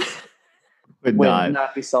person would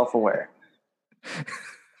not be self-aware.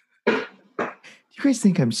 Do you guys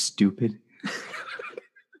think I'm stupid?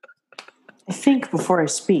 I think before I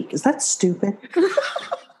speak. Is that stupid?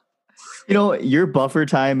 You know, your buffer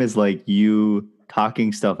time is like you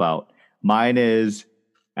talking stuff out. Mine is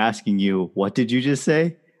asking you, what did you just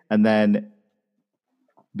say? And then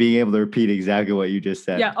being able to repeat exactly what you just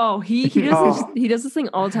said. Yeah. Oh, he does this thing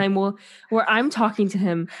all the time. Well, where I'm talking to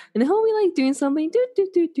him and he'll be like doing something,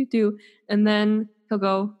 do, and then he'll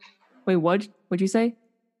go, wait, what'd you say?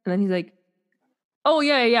 And then he's like, oh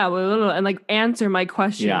yeah, and like answer my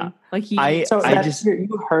question. Yeah. Like you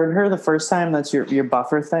heard her the first time. That's your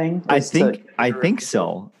buffer thing. I think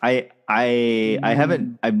so.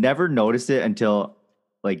 I've never noticed it until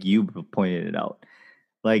like you pointed it out.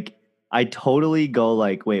 Like I totally go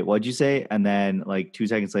like, wait, what'd you say? And then like 2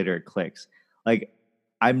 seconds later it clicks. Like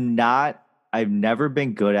I've never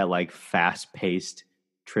been good at like fast paced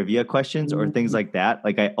trivia questions or things like that.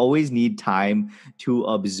 Like I always need time to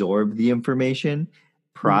absorb the information,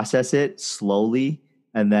 process it slowly,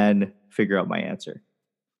 and then figure out my answer.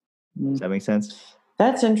 Does that make sense?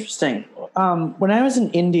 That's interesting. When I was in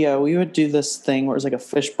India, we would do this thing where it was like a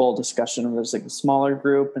fishbowl discussion where there's like a smaller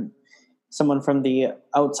group and someone from the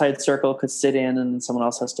outside circle could sit in and someone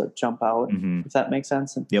else has to jump out, if that makes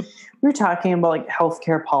sense. And yep. We were talking about like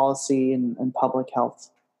healthcare policy and public health.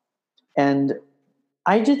 And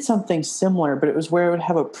I did something similar, but it was where I would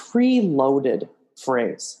have a preloaded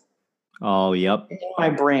phrase. Oh, yep. In my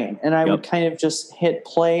brain. And I would kind of just hit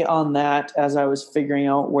play on that as I was figuring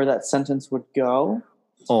out where that sentence would go.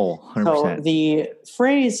 Oh, 100%. So the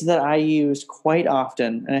phrase that I used quite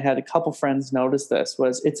often, and I had a couple friends notice this,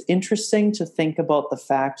 was it's interesting to think about the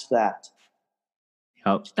fact that.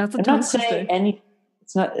 Yep. That's I'm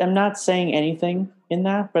not saying anything in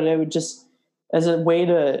that, but I would just, as a way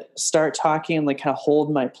to start talking and like kind of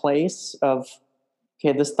hold my place of,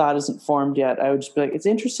 okay, this thought isn't formed yet. I would just be like, it's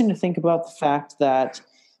interesting to think about the fact that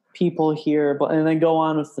people here, and then go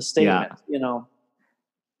on with the statement, you know.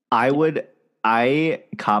 I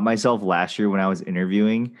caught myself last year when I was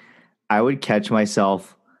interviewing. I would catch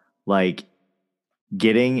myself like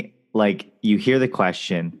getting like you hear the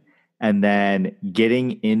question and then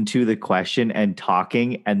getting into the question and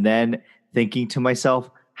talking and then thinking to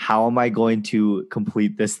myself, how am I going to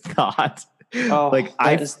complete this thought? Oh, like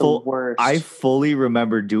I fully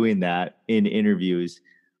remember doing that in interviews.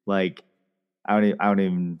 Like I don't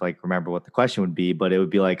even like remember what the question would be, but it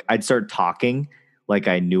would be like I'd start talking like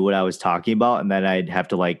I knew what I was talking about, and then I'd have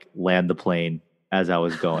to like land the plane as I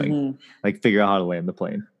was going, like figure out how to land the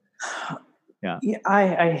plane. Yeah.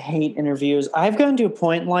 I hate interviews. I've gotten to a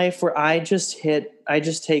point in life where I just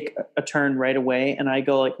take a turn right away and I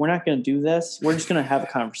go like, we're not going to do this. We're just going to have a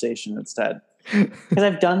conversation instead. Because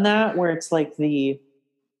I've done that where it's like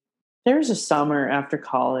there's a summer after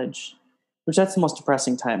college, which that's the most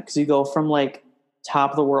depressing time because you go from like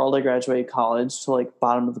top of the world. I graduated college to like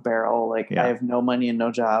bottom of the barrel. Like I have no money and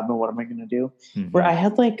no job, and what am I going to do? Mm-hmm. Where I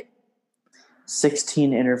had like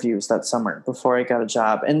 16 interviews that summer before I got a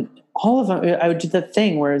job, and all of them, I would do the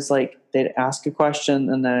thing where it's like they'd ask a question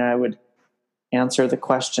and then I would answer the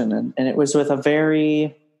question, and it was with a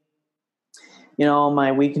very,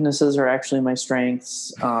 my weaknesses are actually my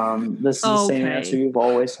strengths. This is the same answer you've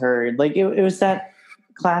always heard. Like it was that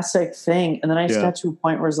classic thing. And then I just got to a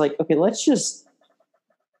point where it's like, okay, let's just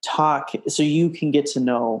talk so you can get to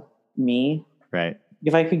know me. Right.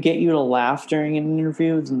 If I could get you to laugh during an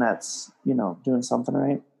interview, then that's, doing something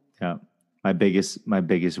right. Yeah. My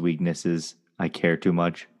biggest weakness is I care too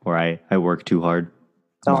much, or I work too hard.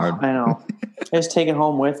 I know. I just take it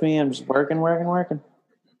home with me. I'm just working.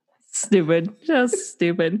 Stupid. Just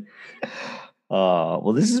stupid.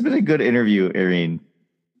 Well, this has been a good interview, Irene.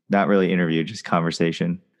 Not really interview, just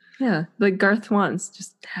conversation. Yeah, like Garth wants.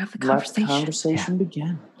 Just have the conversation. Let the conversation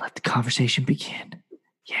begin. Let the conversation begin.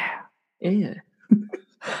 Yeah.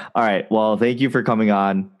 All right. Well, thank you for coming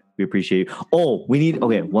on. We appreciate you. Oh,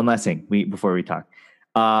 one last thing before we talk.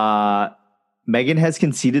 Megan has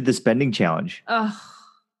conceded the spending challenge.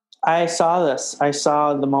 I saw this. I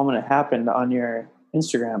saw the moment it happened on your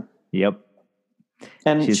Instagram. Yep.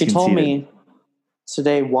 And she told me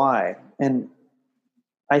today why. And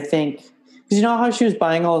I think, because you know how she was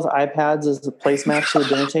buying all those iPads as a placemat to the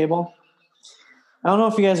dinner table? I don't know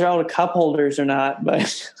if you guys are out of cup holders or not,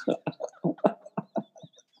 but...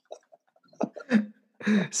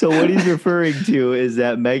 So what he's referring to is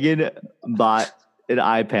that Megan bought an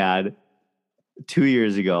iPad 2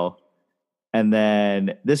 years ago. And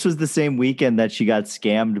then this was the same weekend that she got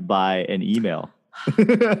scammed by an email,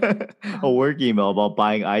 a work email about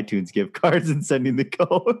buying iTunes gift cards and sending the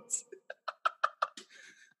codes.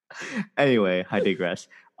 Anyway, I digress.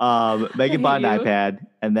 Megan bought an iPad,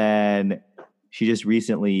 and then she just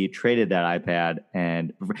recently traded that iPad.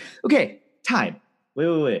 And okay, time.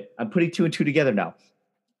 Wait. I'm putting 2 and 2 together now.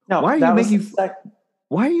 No, why are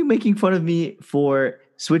you making fun of me for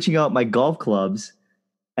switching out my golf clubs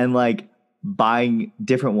and like buying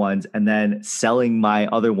different ones and then selling my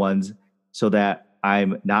other ones so that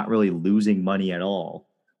I'm not really losing money at all?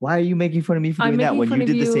 Why are you making fun of me for doing that when you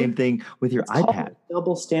did the same thing with your iPad?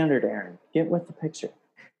 Double standard, Aaron. Get with the picture.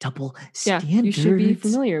 Double standard. Yeah, you should be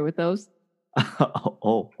familiar with those.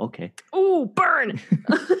 Oh, okay. Oh, burn.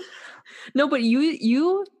 No, but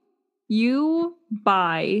you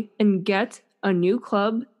buy and get a new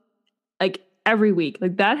club like every week.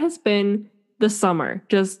 Like that has been the summer.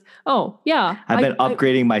 Just I've been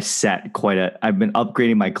upgrading my set I've been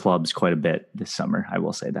upgrading my clubs quite a bit this summer. I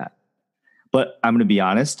will say that. But I'm going to be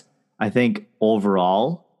honest. I think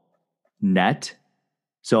overall net.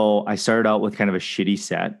 So I started out with kind of a shitty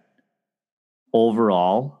set.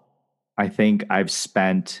 Overall, I think I've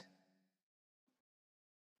spent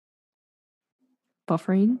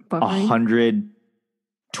buffering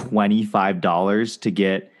 $125 to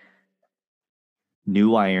get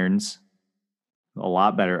new irons, a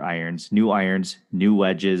lot better irons, new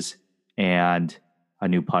wedges, and a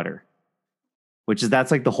new putter,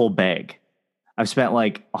 that's like the whole bag. I've spent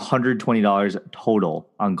like $120 total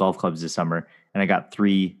on golf clubs this summer, and I got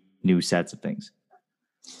 3 new sets of things.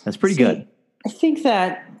 That's pretty good. I think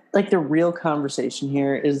that like the real conversation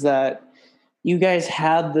here is that you guys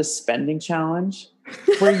had the spending challenge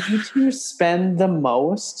where you two spend the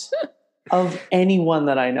most of anyone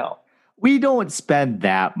that I know. We don't spend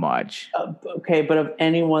that much. Okay, but of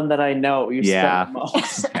anyone that I know, you spend the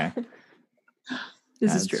most. Okay.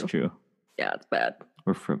 This is true. Yeah, it's bad.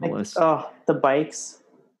 We're frivolous. The bikes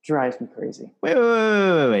drives me crazy.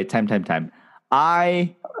 Wait. Time.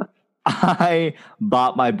 I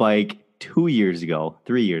bought my bike 3 years ago.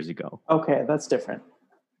 Okay, that's different.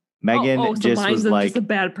 Megan just was like, just a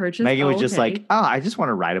bad purchase. Megan was just like, I just want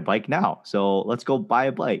to ride a bike now. So let's go buy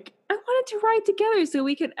a bike. I wanted to ride together so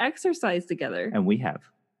we could exercise together. And we have.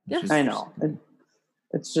 Yes. I know.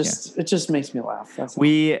 It just makes me laugh. That's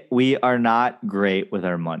we are not great with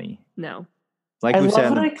our money. No. Like I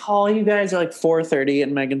love when I call you guys at like 4:30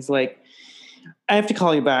 and Megan's like, I have to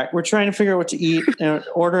call you back. We're trying to figure out what to eat and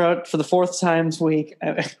order out for the 4th time this week.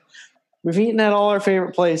 We've eaten at all our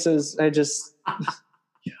favorite places.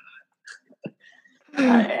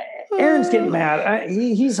 Aaron's getting mad.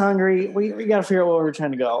 He's hungry. We got to figure out where we're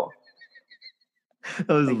trying to go.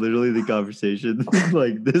 That was literally the conversation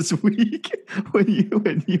like this week when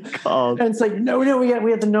you called. And it's like, no, we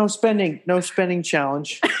have the no spending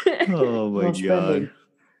challenge. Oh my God.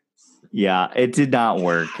 Yeah, it did not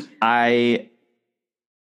work. I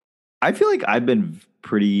feel like I've been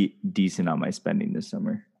pretty decent on my spending this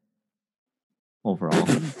summer. Overall.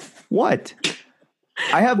 What?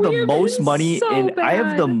 I have the most money so I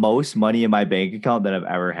have the most money in my bank account that I've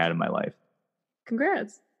ever had in my life.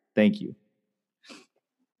 Congrats. Thank you.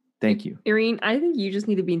 Thank you. Irene, I think you just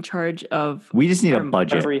need to be in charge of... We just need a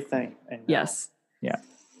budget. Everything. Yes. Yeah.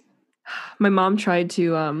 My mom tried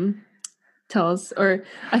to tell us, or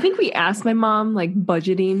I think we asked my mom like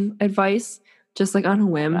budgeting advice, just like on a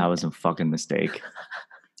whim. That was a fucking mistake.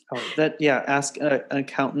 Ask an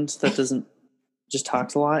accountant that doesn't just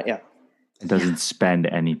talks a lot. Yeah. It doesn't spend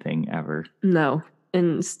anything ever. No.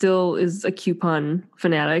 And still is a coupon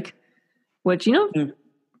fanatic, which,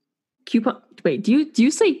 coupon. Wait, do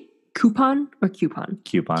you say coupon or coupon?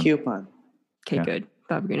 Coupon. Okay, yeah. Good.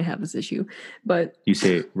 Thought we were going to have this issue. But you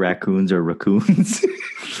say raccoons or raccoons?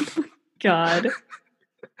 God.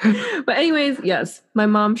 But anyways, yes. My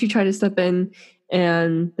mom, she tried to step in,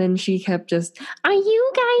 and then she kept just, are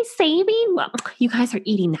you guys saving? Well, you guys are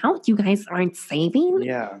eating out. You guys aren't saving.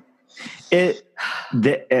 Yeah.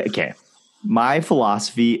 Okay. My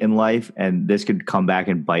philosophy in life, and this could come back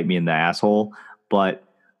and bite me in the asshole, but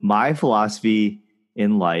my philosophy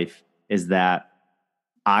in life is that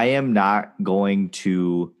I am not going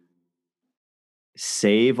to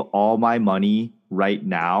save all my money right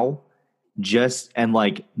now and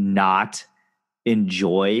like not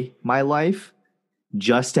enjoy my life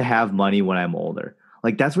just to have money when I'm older.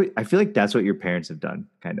 Like I feel like that's what your parents have done,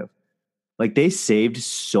 kind of. Like they saved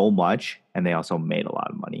so much and they also made a lot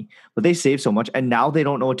of money, but they saved so much and now they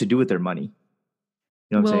don't know what to do with their money.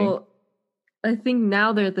 You know what I'm saying? I think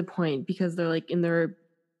now they're at the point because they're like in their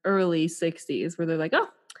early 60s where they're like, oh,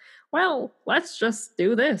 well, let's just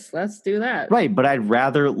do this. Let's do that. Right. But I'd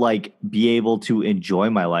rather like be able to enjoy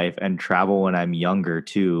my life and travel when I'm younger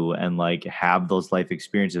too. And like have those life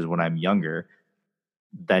experiences when I'm younger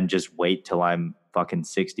than just wait till I'm fucking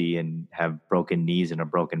 60 and have broken knees and a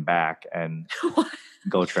broken back and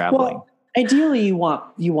go traveling. Well, ideally you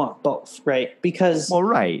want both, right? Because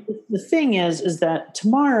right. The thing is that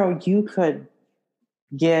tomorrow you could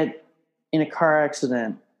get in a car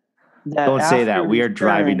accident that don't say that. We are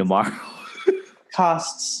driving tomorrow.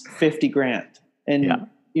 costs $50,000. And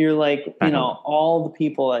you're like, all the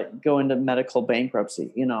people that go into medical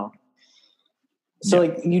bankruptcy, So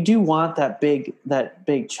like you do want that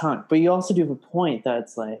big chunk, but you also do have a point that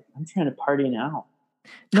it's like, I'm trying to party now.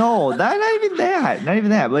 No, not even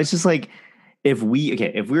that. But it's just like, if we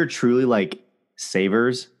were truly like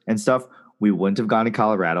savers and stuff, we wouldn't have gone to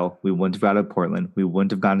Colorado. We wouldn't have gone to Portland. We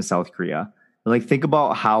wouldn't have gone to South Korea. Like, think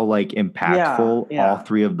about how like impactful all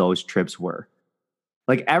three of those trips were.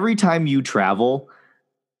 Like every time you travel,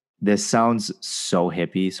 this sounds so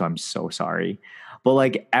hippie, so I'm so sorry. But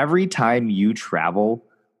like every time you travel,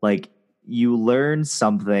 like you learn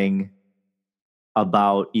something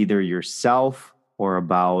about either yourself or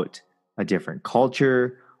about a different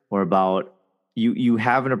culture or about you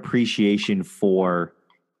have an appreciation for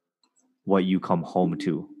what you come home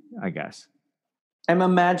to, I guess. I'm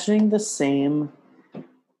imagining the same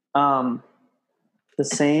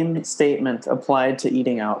statement applied to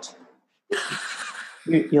eating out.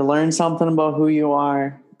 You learn something about who you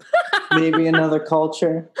are, maybe another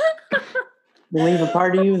culture. You leave a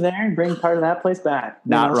part of you there and bring part of that place back.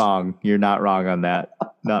 Not wrong. You're not wrong on that.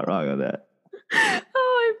 Not wrong on that.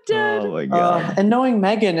 Oh, I'm dead. Oh my God. And knowing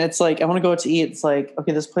Megan, it's like, I want to go out to eat. It's like,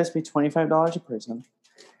 okay, this place will be $25 a person.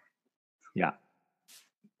 Yeah.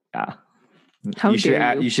 Yeah. You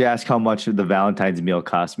should ask how much the Valentine's meal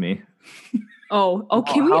cost me. Can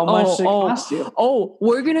we? How much did it cost you? Oh,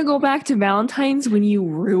 we're gonna go back to Valentine's when you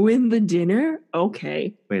ruin the dinner.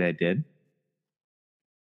 Okay. Wait, I did.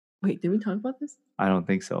 Wait, did we talk about this? I don't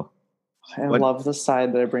think so. I love the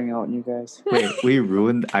side that I bring out in you guys. Wait,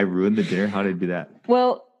 I ruined the dinner? How did I do that?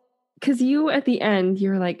 Well, because you at the end,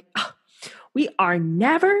 you're like, we are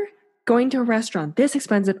never going to a restaurant this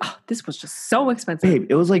expensive. Oh, this was just so expensive. Babe,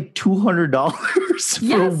 it was like $200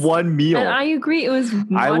 for one meal. And I agree. It was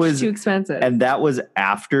much too expensive. And that was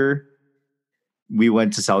after we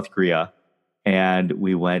went to South Korea and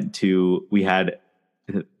we had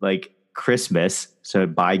like Christmas. So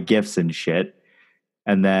buy gifts and shit.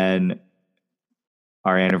 And then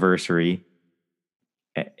our anniversary,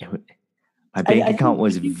 my bank account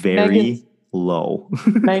was very low.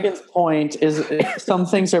 Megan's point is some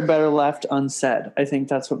things are better left unsaid. I think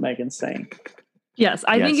that's what Megan's saying. Yes,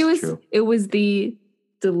 I think it was the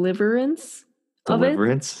deliverance of it.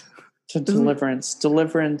 Deliverance. The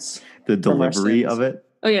delivery of it.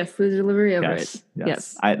 Oh yes, the delivery of it.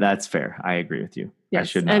 Yes. That's fair. I agree with you. Yes. I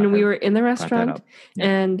should not. And we were in the restaurant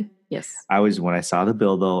and yes. When I saw the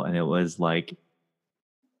bill though, and it was like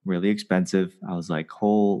really expensive, I was like,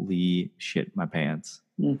 holy shit, my pants.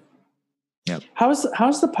 Yep. How's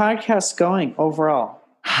the podcast going overall?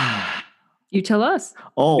 You tell us.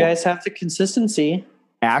 Oh, you guys have the consistency.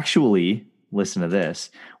 Actually, listen to this.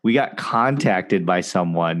 We got contacted by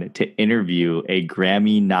someone to interview a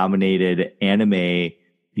Grammy-nominated anime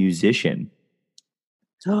musician.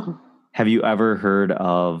 Have you ever heard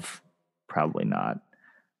of? Probably not,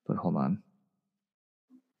 but hold on.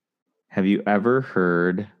 Have you ever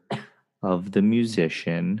heard of the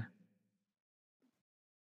musician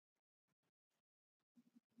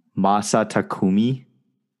Masa Takumi?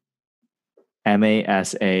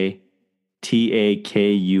 Masatakumi.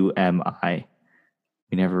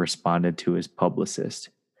 He never responded to his publicist.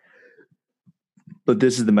 But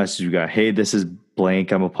this is the message we got. Hey, this is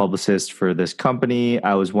blank. I'm a publicist for this company.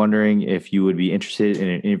 I was wondering if you would be interested in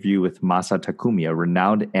an interview with Masa Takumi, a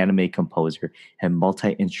renowned anime composer and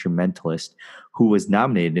multi-instrumentalist who was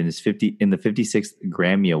nominated in the 56th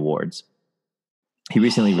Grammy Awards. He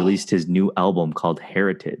recently released his new album called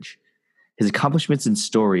Heritage. His accomplishments and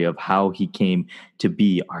story of how he came to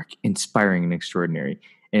be are inspiring and extraordinary.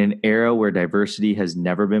 In an era where diversity has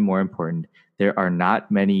never been more important, there are not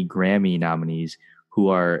many Grammy nominees who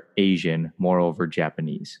are Asian, moreover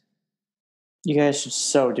Japanese. You guys should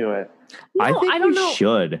so do it. No, I think we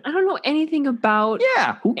should. I don't know anything about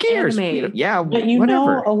who cares? Anime. Yeah, but you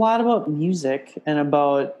whatever. know a lot about music and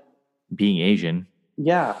about being Asian.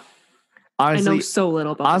 Yeah. Honestly, I know so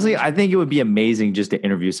little about honestly, I think it would be amazing just to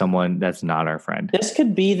interview someone that's not our friend. This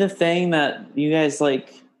could be the thing that you guys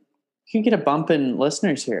like. You could get a bump in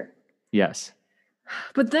listeners here. Yes.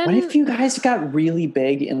 But then, what if you guys got really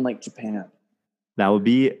big in like Japan? That would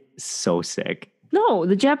be so sick. No,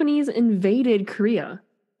 the Japanese invaded Korea.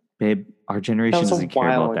 Babe, our generation doesn't care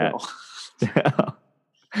about that.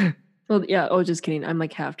 Well, yeah. Oh, just kidding. I'm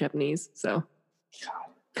like half Japanese, so.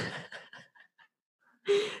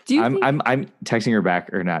 Do you? I'm texting her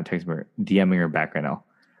back, or not texting her, DMing her back right now.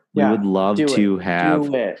 We would love to have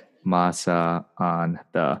Masa on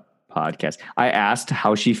the podcast. I asked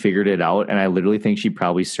how she figured it out, and I literally think she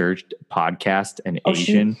probably searched podcast and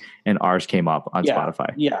Asian, and ours came up on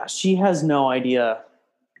Spotify. Yeah, she has no idea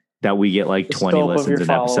that we get like 20 listens an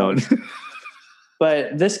episode.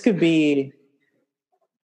 But this could be.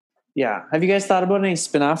 Yeah. Have you guys thought about any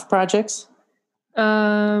spin-off projects?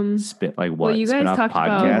 Like what? Well, you guys talked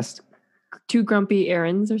podcast? About Two Grumpy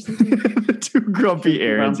Errands or something. Two Grumpy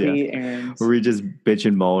Errands. Where we just bitch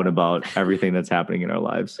and moan about everything that's happening in our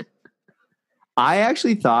lives. I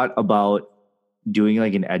actually thought about doing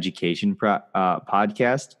like an education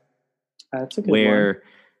podcast. That's a good one.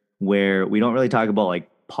 Where we don't really talk about like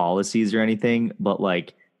policies or anything, but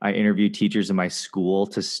like I interview teachers in my school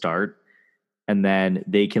to start, and then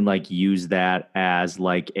they can like use that as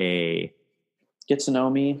like a get to know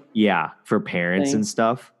me. Yeah, for parents and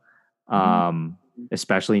stuff.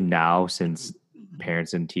 Especially now since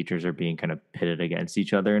parents and teachers are being kind of pitted against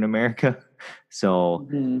each other in America. So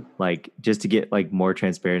like just to get like more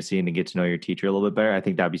transparency and to get to know your teacher a little bit better, I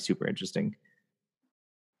think that'd be super interesting.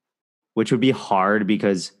 Which would be hard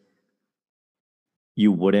because it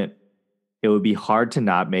would be hard to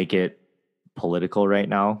not make it political right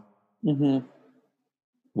now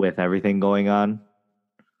with everything going on.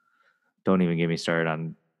 Don't even get me started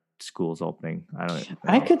on schools opening.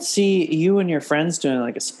 I could see you and your friends doing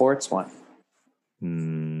like a sports one.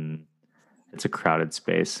 It's a crowded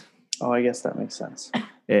space. Oh, I guess that makes sense.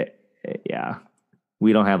 Yeah.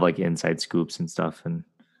 We don't have like inside scoops and stuff, and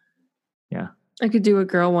yeah. I could do a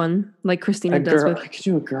girl one, like Christina does. I could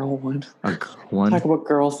do a girl one. A girl one. Talk about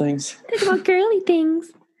girl things. Talk about girly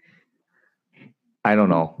things. I don't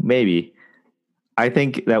know. Maybe. I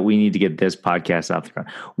think that we need to get this podcast off the ground.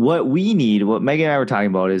 What Megan and I were talking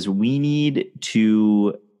about is we need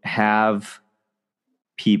to have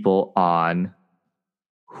people on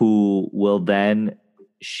who will then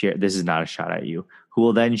share. This is not a shot at you. Who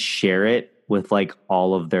will then share it with like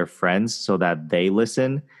all of their friends so that they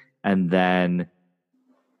listen. And then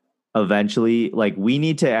eventually, like we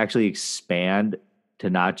need to actually expand to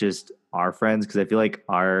not just our friends. Cause I feel like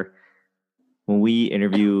when we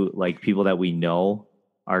interview like people that we know,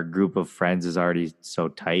 our group of friends is already so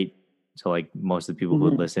tight. So like most of the people who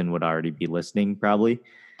would listen would already be listening probably.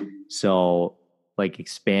 So like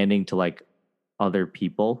expanding to like other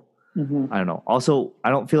people, I don't know. Also,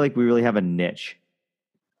 I don't feel like we really have a niche,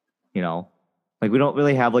 like we don't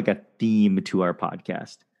really have like a theme to our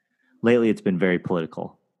podcast. Lately, it's been very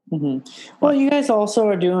political. Well, you guys also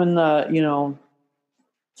are doing the,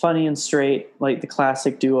 funny and straight, like the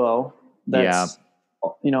classic duo. That's,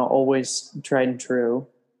 always tried and true.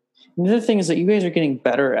 And the other thing is that you guys are getting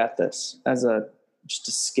better at this as just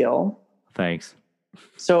a skill. Thanks.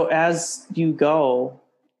 So as you go,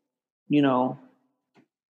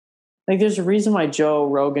 Like, there's a reason why Joe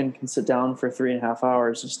Rogan can sit down for 3.5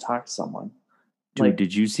 hours just talk to someone. Dude, like,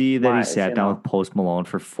 did you see that he sat down with Post Malone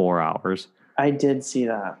for 4 hours? I did see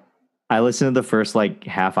that. I listened to the first like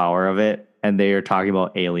half hour of it, and they are talking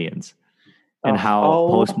about aliens and how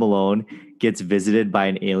Post Malone gets visited by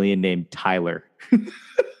an alien named Tyler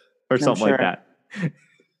or something like that.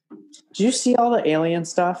 Did you see all the alien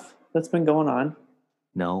stuff that's been going on?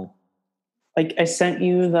 No. Like, I sent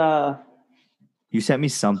you You sent me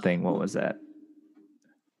something. What was that?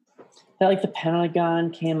 That like the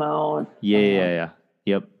Pentagon came out. Yeah.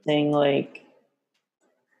 Yep. Saying like,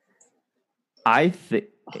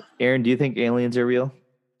 Aaron, do you think aliens are real?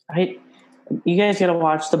 You guys got to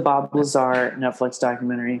watch the Bob Lazar Netflix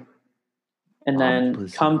documentary, and then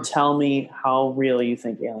come tell me how real you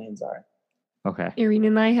think aliens are. Okay. Irene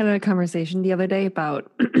and I had a conversation the other day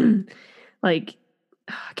about like,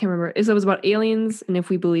 I can't remember. It was about aliens and if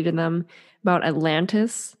we believed in them. About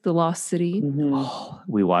Atlantis, the lost city. Mm-hmm. Oh,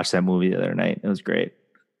 we watched that movie the other night. It was great.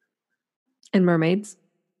 And mermaids.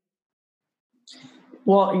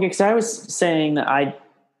 Well, because I was saying that I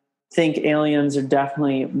think aliens are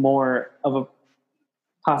definitely more of a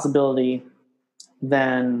possibility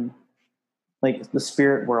than like the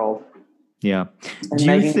spirit world. Yeah. And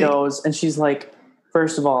Megan goes, and she's like,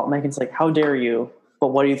 first of all, Megan's like, how dare you? But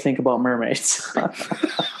what do you think about mermaids?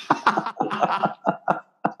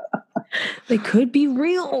 They could be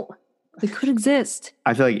real. They could exist.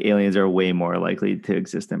 I feel like aliens are way more likely to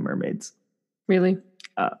exist than mermaids. Really?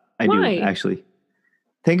 I do, actually.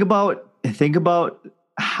 Think about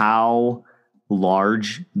how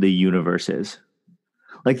large the universe is.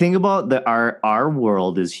 Like, think about our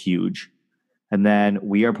world is huge. And then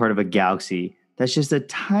we are part of a galaxy that's just a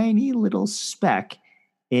tiny little speck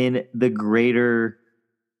in the greater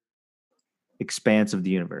expanse of the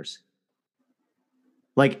universe.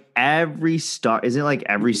 Like every star, isn't like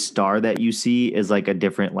every star that you see is like a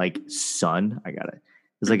different like sun?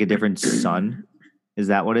 It's like a different sun. Is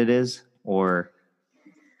that what it is? Or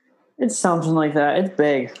it's something like that. It's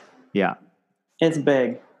big. Yeah. It's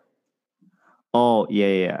big. Oh,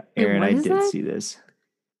 yeah. Aaron, I did see this.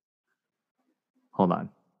 Hold on.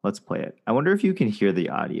 Let's play it. I wonder if you can hear the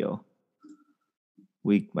audio.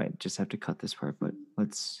 We might just have to cut this part, but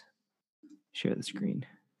let's share the screen.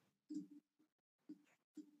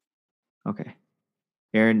 Okay.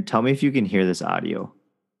 Aaron, tell me if you can hear this audio.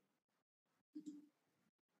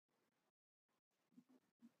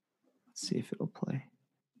 Let's see if it'll play.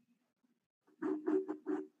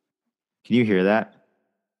 Can you hear that?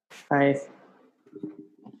 I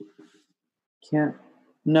can't.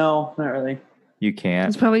 No, not really. You can't?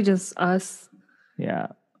 It's probably just us. Yeah.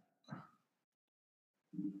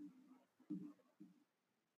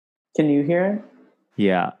 Can you hear it?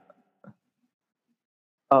 Yeah.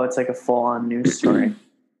 Oh, it's like a full-on news story.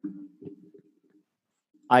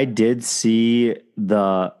 I did see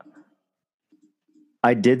the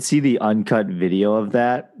uncut video of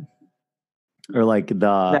that, or like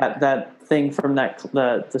that thing from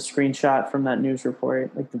the screenshot from that news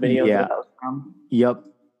report, like the video that was from. Yep,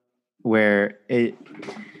 where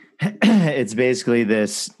it's basically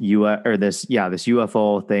this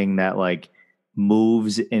UFO thing that like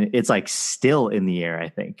moves and it's like still in the air. I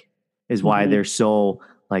think is why they're so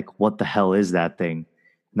like, what the hell is that thing?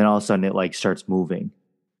 And then all of a sudden it like starts moving.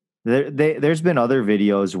 There's been other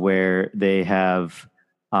videos where they have,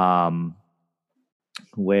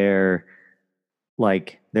 where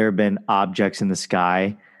like there have been objects in the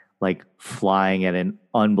sky, like flying at an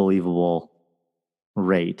unbelievable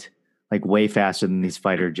rate, like way faster than these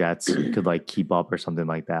fighter jets could like keep up or something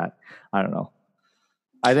like that. I don't know.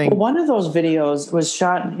 I think one of those videos was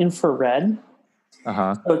shot in infrared.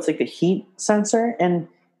 So it's like a heat sensor and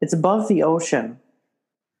it's above the ocean.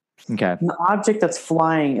 Okay. And the object that's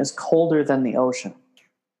flying is colder than the ocean.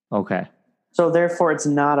 Okay. So therefore it's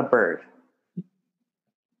not a bird.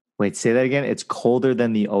 Wait, say that again. It's colder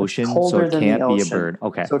than the ocean, so it can't be a bird.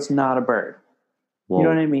 Okay. So it's not a bird. Whoa. You know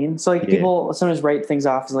what I mean? So like people sometimes write things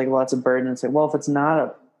off as like, well, it's a bird. And it's like, well, if it's not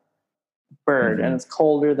a bird and it's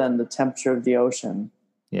colder than the temperature of the ocean.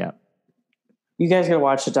 Yeah. You guys got to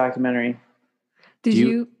watch the documentary. Did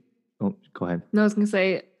you? Oh, go ahead. No, I was going to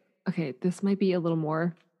say, okay, this might be a little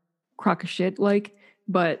more crock of shit like,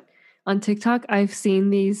 but on TikTok, I've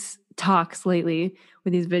seen these talks lately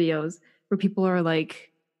with these videos where people are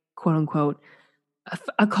like, quote unquote,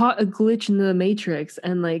 I caught a glitch in the Matrix.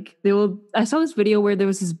 And like, I saw this video where there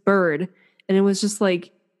was this bird and it was just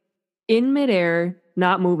like in midair,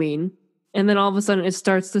 not moving. And then all of a sudden it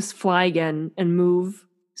starts to fly again and move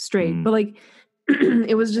straight. But like,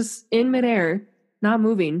 it was just in midair, not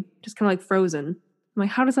moving, just kind of like frozen. I'm like,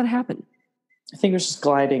 how does that happen? I think it was just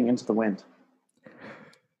gliding into the wind.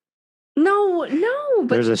 No, but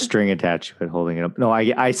there's a string attached to it holding it up. No,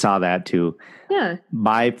 I saw that too. Yeah.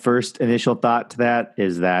 My first initial thought to that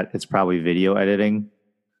is that it's probably video editing,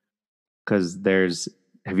 because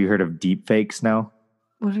have you heard of deep fakes now?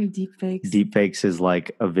 What are deep fakes? Deep fakes is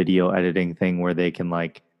like a video editing thing where they can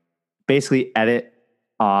like basically edit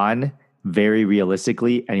on very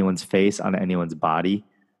realistically anyone's face on anyone's body.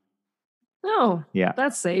 Oh, yeah,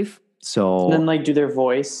 that's safe. So and then like do their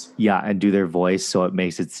voice. Yeah, and do their voice so it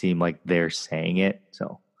makes it seem like they're saying it.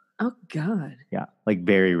 So oh god. Yeah, like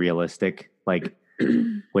very realistic. Like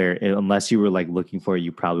where unless you were like looking for it,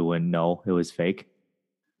 you probably wouldn't know it was fake.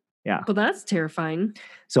 Yeah. Well, that's terrifying.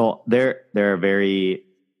 So there are very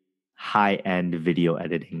high-end video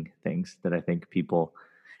editing things that I think people,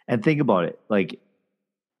 and think about it. Like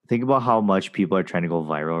think about how much people are trying to go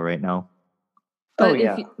viral right now.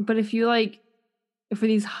 But if you like, for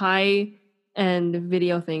these high-end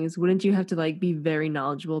video things, wouldn't you have to like be very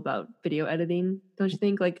knowledgeable about video editing? Don't you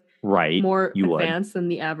think? Like right, more advanced than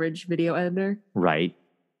the average video editor? Right.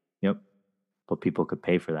 Yep. But people could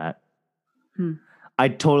pay for that. I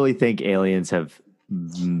totally think aliens have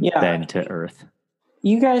been to Earth.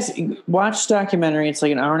 You guys watch the documentary. It's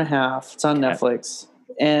like an hour and a half. It's on Netflix.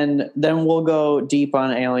 And then we'll go deep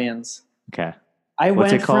on aliens. Okay.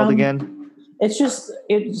 What's it called again? It's just,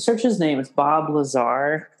 search his name. It's Bob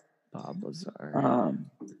Lazar. Bob Lazar.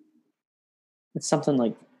 It's something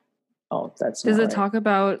like, that's Does it talk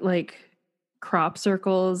about like crop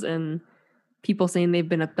circles and people saying they've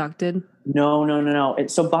been abducted? No.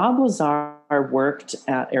 So Bob Lazar worked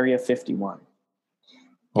at Area 51.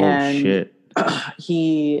 Oh, shit.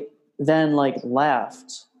 He then like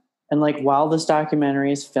left. And like while this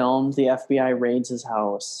documentary is filmed, the FBI raids his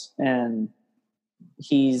house. And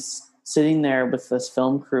he's sitting there with this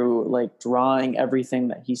film crew, like drawing everything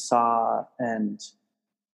that he saw, and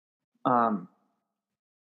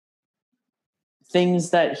things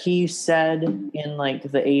that he said in like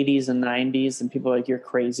the 80s and 90s, and people are like, you're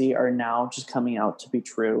crazy, are now just coming out to be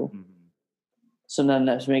true. Mm-hmm. So then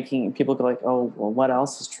that's making people go like, oh, well, what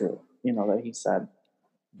else is true? That he said.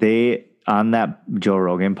 On that Joe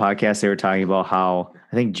Rogan podcast, they were talking about how,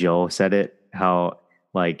 I think Joe said it, how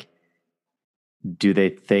like,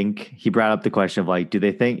 he brought up the question of like, do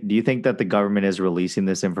you think that the government is releasing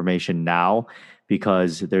this information now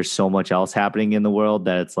because there's so much else happening in the world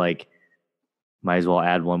that it's like, might as well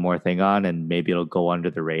add one more thing on and maybe it'll go under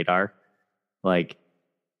the radar? Like,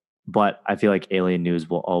 but I feel like alien news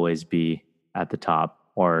will always be at the top,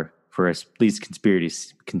 or for at least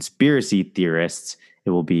conspiracy theorists, it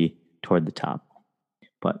will be toward the top.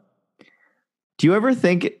 But do you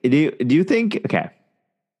think, okay,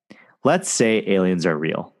 let's say aliens are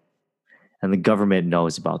real and the government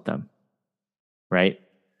knows about them, right?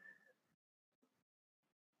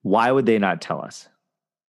 Why would they not tell us?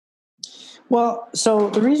 Well, so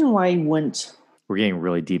the reason why you wouldn't... We're getting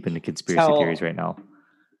really deep into conspiracy theories right now.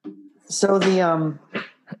 So the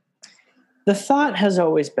thought has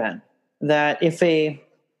always been that if a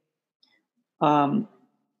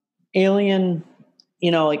alien,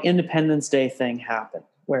 like Independence Day thing happened,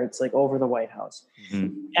 where it's like over the White House,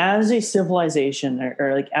 mm-hmm. as a civilization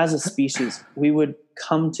or like as a species, we would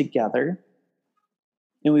come together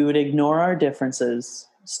and we would ignore our differences,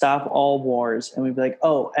 stop all wars, and we'd be like,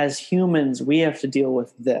 oh, as humans, we have to deal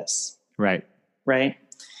with this. Right.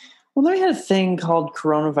 Well, then we had a thing called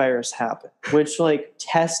coronavirus happen, which like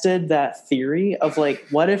tested that theory of like,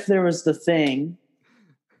 what if there was the thing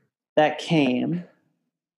that came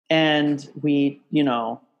and we,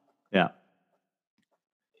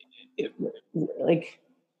 like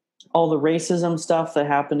all the racism stuff that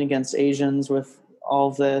happened against Asians with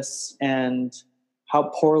all this and how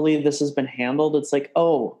poorly this has been handled. It's like,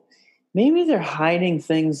 oh, maybe they're hiding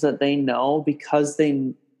things that they know because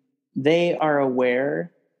they are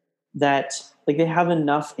aware that like they have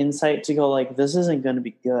enough insight to go like, this isn't going to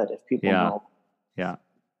be good if people know. Yeah.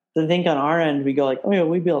 So I think on our end, we go like, oh yeah,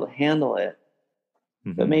 we'd be able to handle it.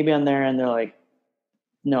 Mm-hmm. But maybe on their end, they're like,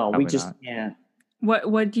 no, probably we just can't.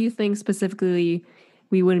 What do you think specifically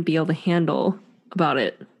we wouldn't be able to handle about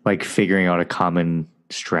it? Like figuring out a common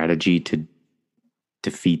strategy to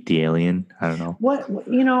defeat the alien? I don't know.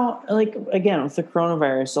 Like again, with the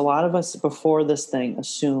coronavirus, a lot of us before this thing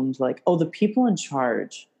assumed like, oh, the people in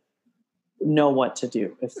charge know what to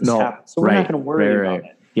do if this happens. So we're not going to worry about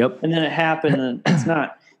it. Yep. And then it happened and it's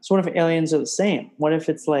not. So what if aliens are the same? What if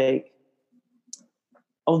it's like,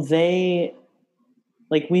 oh,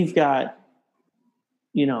 we've got,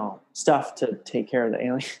 stuff to take care of the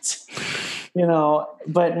aliens,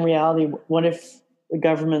 but in reality, what if the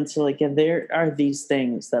governments are like, yeah, there are these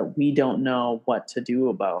things that we don't know what to do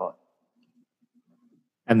about.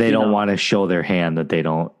 And they don't want to show their hand that they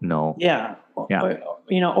don't know. Yeah.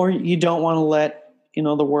 Or you don't want to let,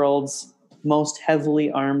 the world's most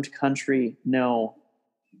heavily armed country know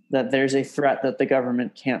that there's a threat that the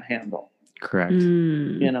government can't handle. Correct.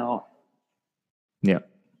 Yeah.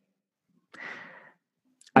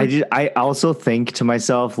 I also think to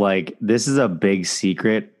myself, like, this is a big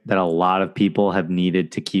secret that a lot of people have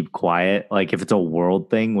needed to keep quiet. Like, if it's a world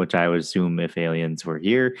thing, which I would assume if aliens were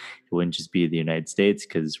here, it wouldn't just be the United States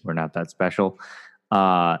because we're not that special.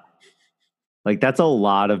 Like, that's a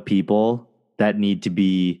lot of people that need to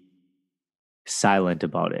be silent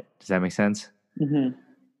about it. Does that make sense? Mm-hmm.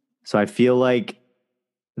 So I feel like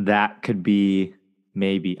that could be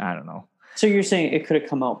maybe, I don't know. So you're saying it could have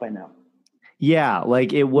come out by now? Yeah,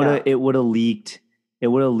 like it would have leaked. It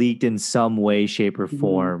would have leaked in some way, shape, or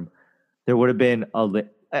form. Mm-hmm. There would have been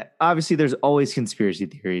obviously there's always conspiracy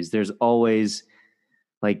theories. There's always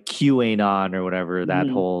like QAnon or whatever that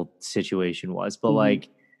whole situation was. But like,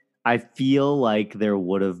 I feel like there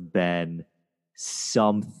would have been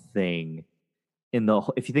something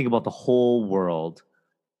if you think about the whole world,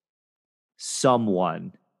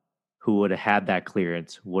 someone who would have had that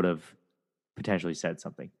clearance would have potentially said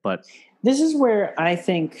something. But this is where I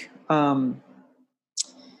think I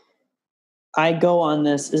go on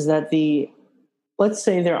this is that let's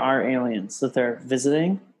say there are aliens that they're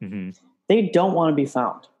visiting. Mm-hmm. They don't want to be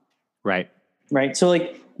found. Right. Right. So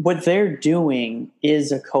like what they're doing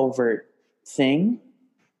is a covert thing.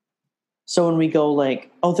 So when we go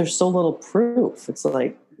like, oh, there's so little proof, it's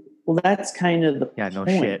like, well, that's kind of the point,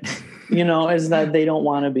 shit. Is that they don't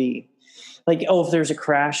want to be like, oh, if there's a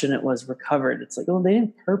crash and it was recovered, it's like, oh, they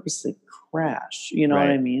didn't purposely crash. You know what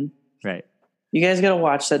I mean? Right. You guys got to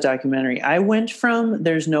watch that documentary. I went from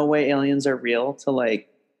there's no way aliens are real to like,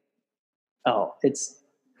 oh, it's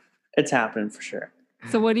happening for sure.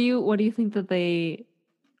 So what do you think that they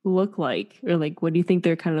look like, or like what do you think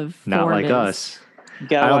they're kind of not like is? Us? You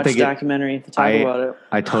gotta watch the documentary to talk about it.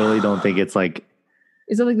 I totally don't think it's like.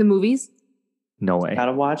 Is it like the movies? No way.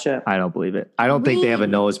 Gotta watch it. I don't believe it. I don't think they have a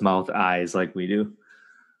nose, mouth, eyes like we do.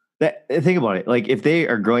 Think about it. Like if they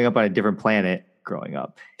are growing up on a different planet,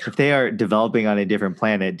 if they are developing on a different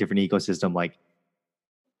planet, different ecosystem, like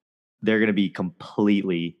they're going to be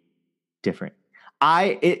completely different.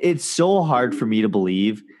 It's so hard for me to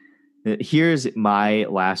believe. Here's my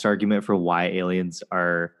last argument for why aliens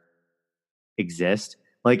exist.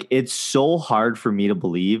 Like it's so hard for me to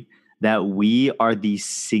believe that we are the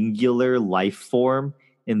singular life form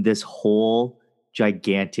in this whole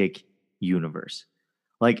gigantic universe.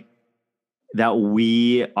 Like that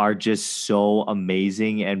we are just so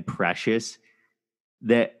amazing and precious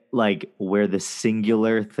that like we're the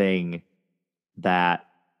singular thing that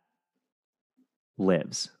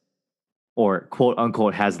lives or quote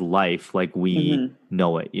unquote has life like we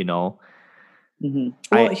know it, Mm-hmm.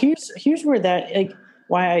 Well, here's where that like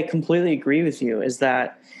why I completely agree with you is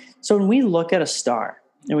that so when we look at a star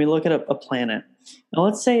and we look at a planet, now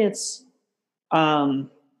let's say it's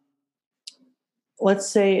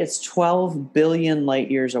 12 billion light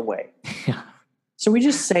years away. Yeah. So we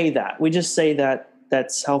just say that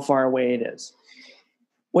that's how far away it is.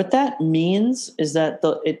 What that means is that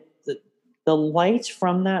the light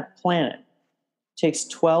from that planet takes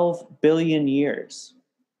 12 billion years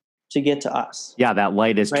to get to us. Yeah, that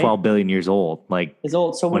light is 12 billion years old. Like it's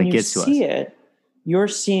old. So when you see it, you're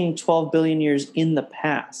seeing 12 billion years in the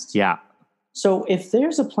past. Yeah. So if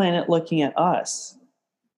there's a planet looking at us,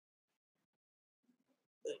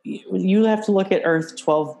 you have to look at Earth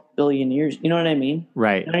 12 billion years. You know what I mean?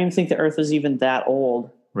 Right. I don't even think the Earth is even that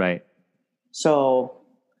old. Right. So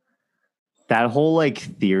that whole like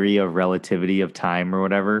theory of relativity of time or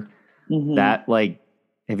whatever, that like,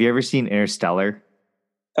 have you ever seen Interstellar?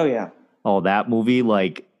 Oh yeah. Oh, that movie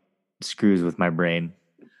like screws with my brain.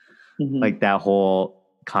 Like that whole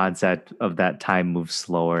concept of that time moves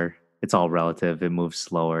slower. It's all relative. It moves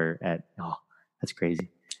slower that's crazy.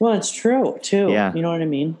 Well, it's true too. Yeah. You know what I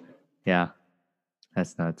mean? Yeah.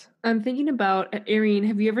 That's nuts. I'm thinking about Irene.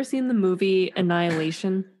 Have you ever seen the movie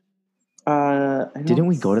Annihilation? Didn't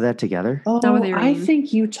we go to that together? Oh, I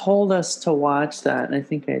think you told us to watch that, and I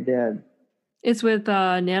think I did. It's with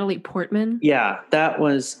Natalie Portman. Yeah, that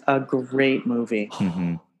was a great movie.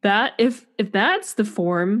 Mm-hmm. That if that's the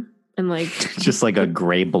form and like just like a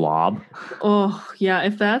gray blob. Oh yeah,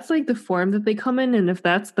 if that's like the form that they come in, and if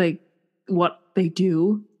that's like what they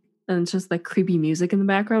do, and it's just like creepy music in the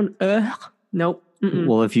background. Nope. Mm-mm.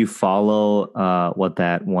 Well, if you follow what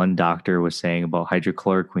that one doctor was saying about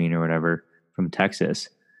hydrochloroquine or whatever from Texas,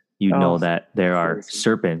 you know that there are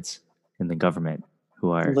serpents in the government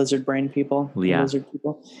who are lizard brain people. Yeah. Lizard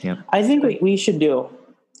people. Yep. I think what we should do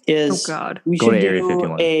is we Go should to Area do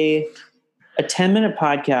 51. a 10-minute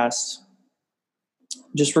podcast.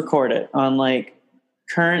 Just record it on like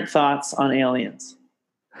current thoughts on aliens.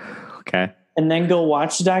 Okay. And then go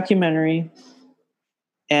watch the documentary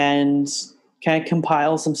and kind of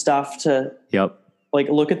compile some stuff to like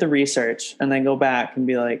look at the research and then go back and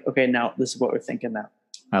be like, okay, now this is what we're thinking now.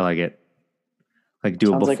 I like it. Like do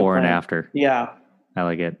Sounds it before and after. Yeah. I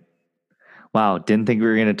like it. Wow. Didn't think we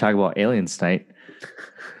were going to talk about aliens tonight.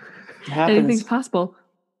 Anything's possible.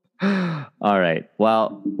 All right.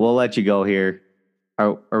 Well, we'll let you go here.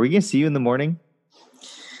 Are we going to see you in the morning?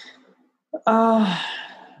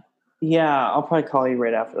 Yeah, I'll probably call you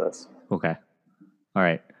right after this. Okay. All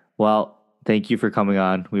right. Well, thank you for coming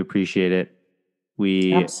on. We appreciate it.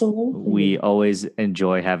 We always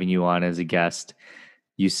enjoy having you on as a guest.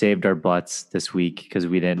 You saved our butts this week because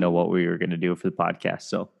we didn't know what we were going to do for the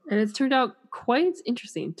podcast. And it's turned out quite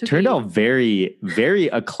interesting. Turned out very, very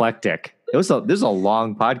eclectic. This is a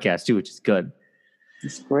long podcast too, which is good.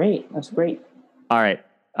 That's great. That's great. All right.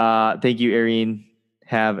 Thank you, Erin.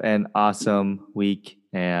 Have an awesome week,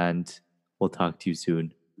 and we'll talk to you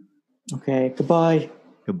soon. Okay. Goodbye.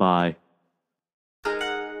 Goodbye.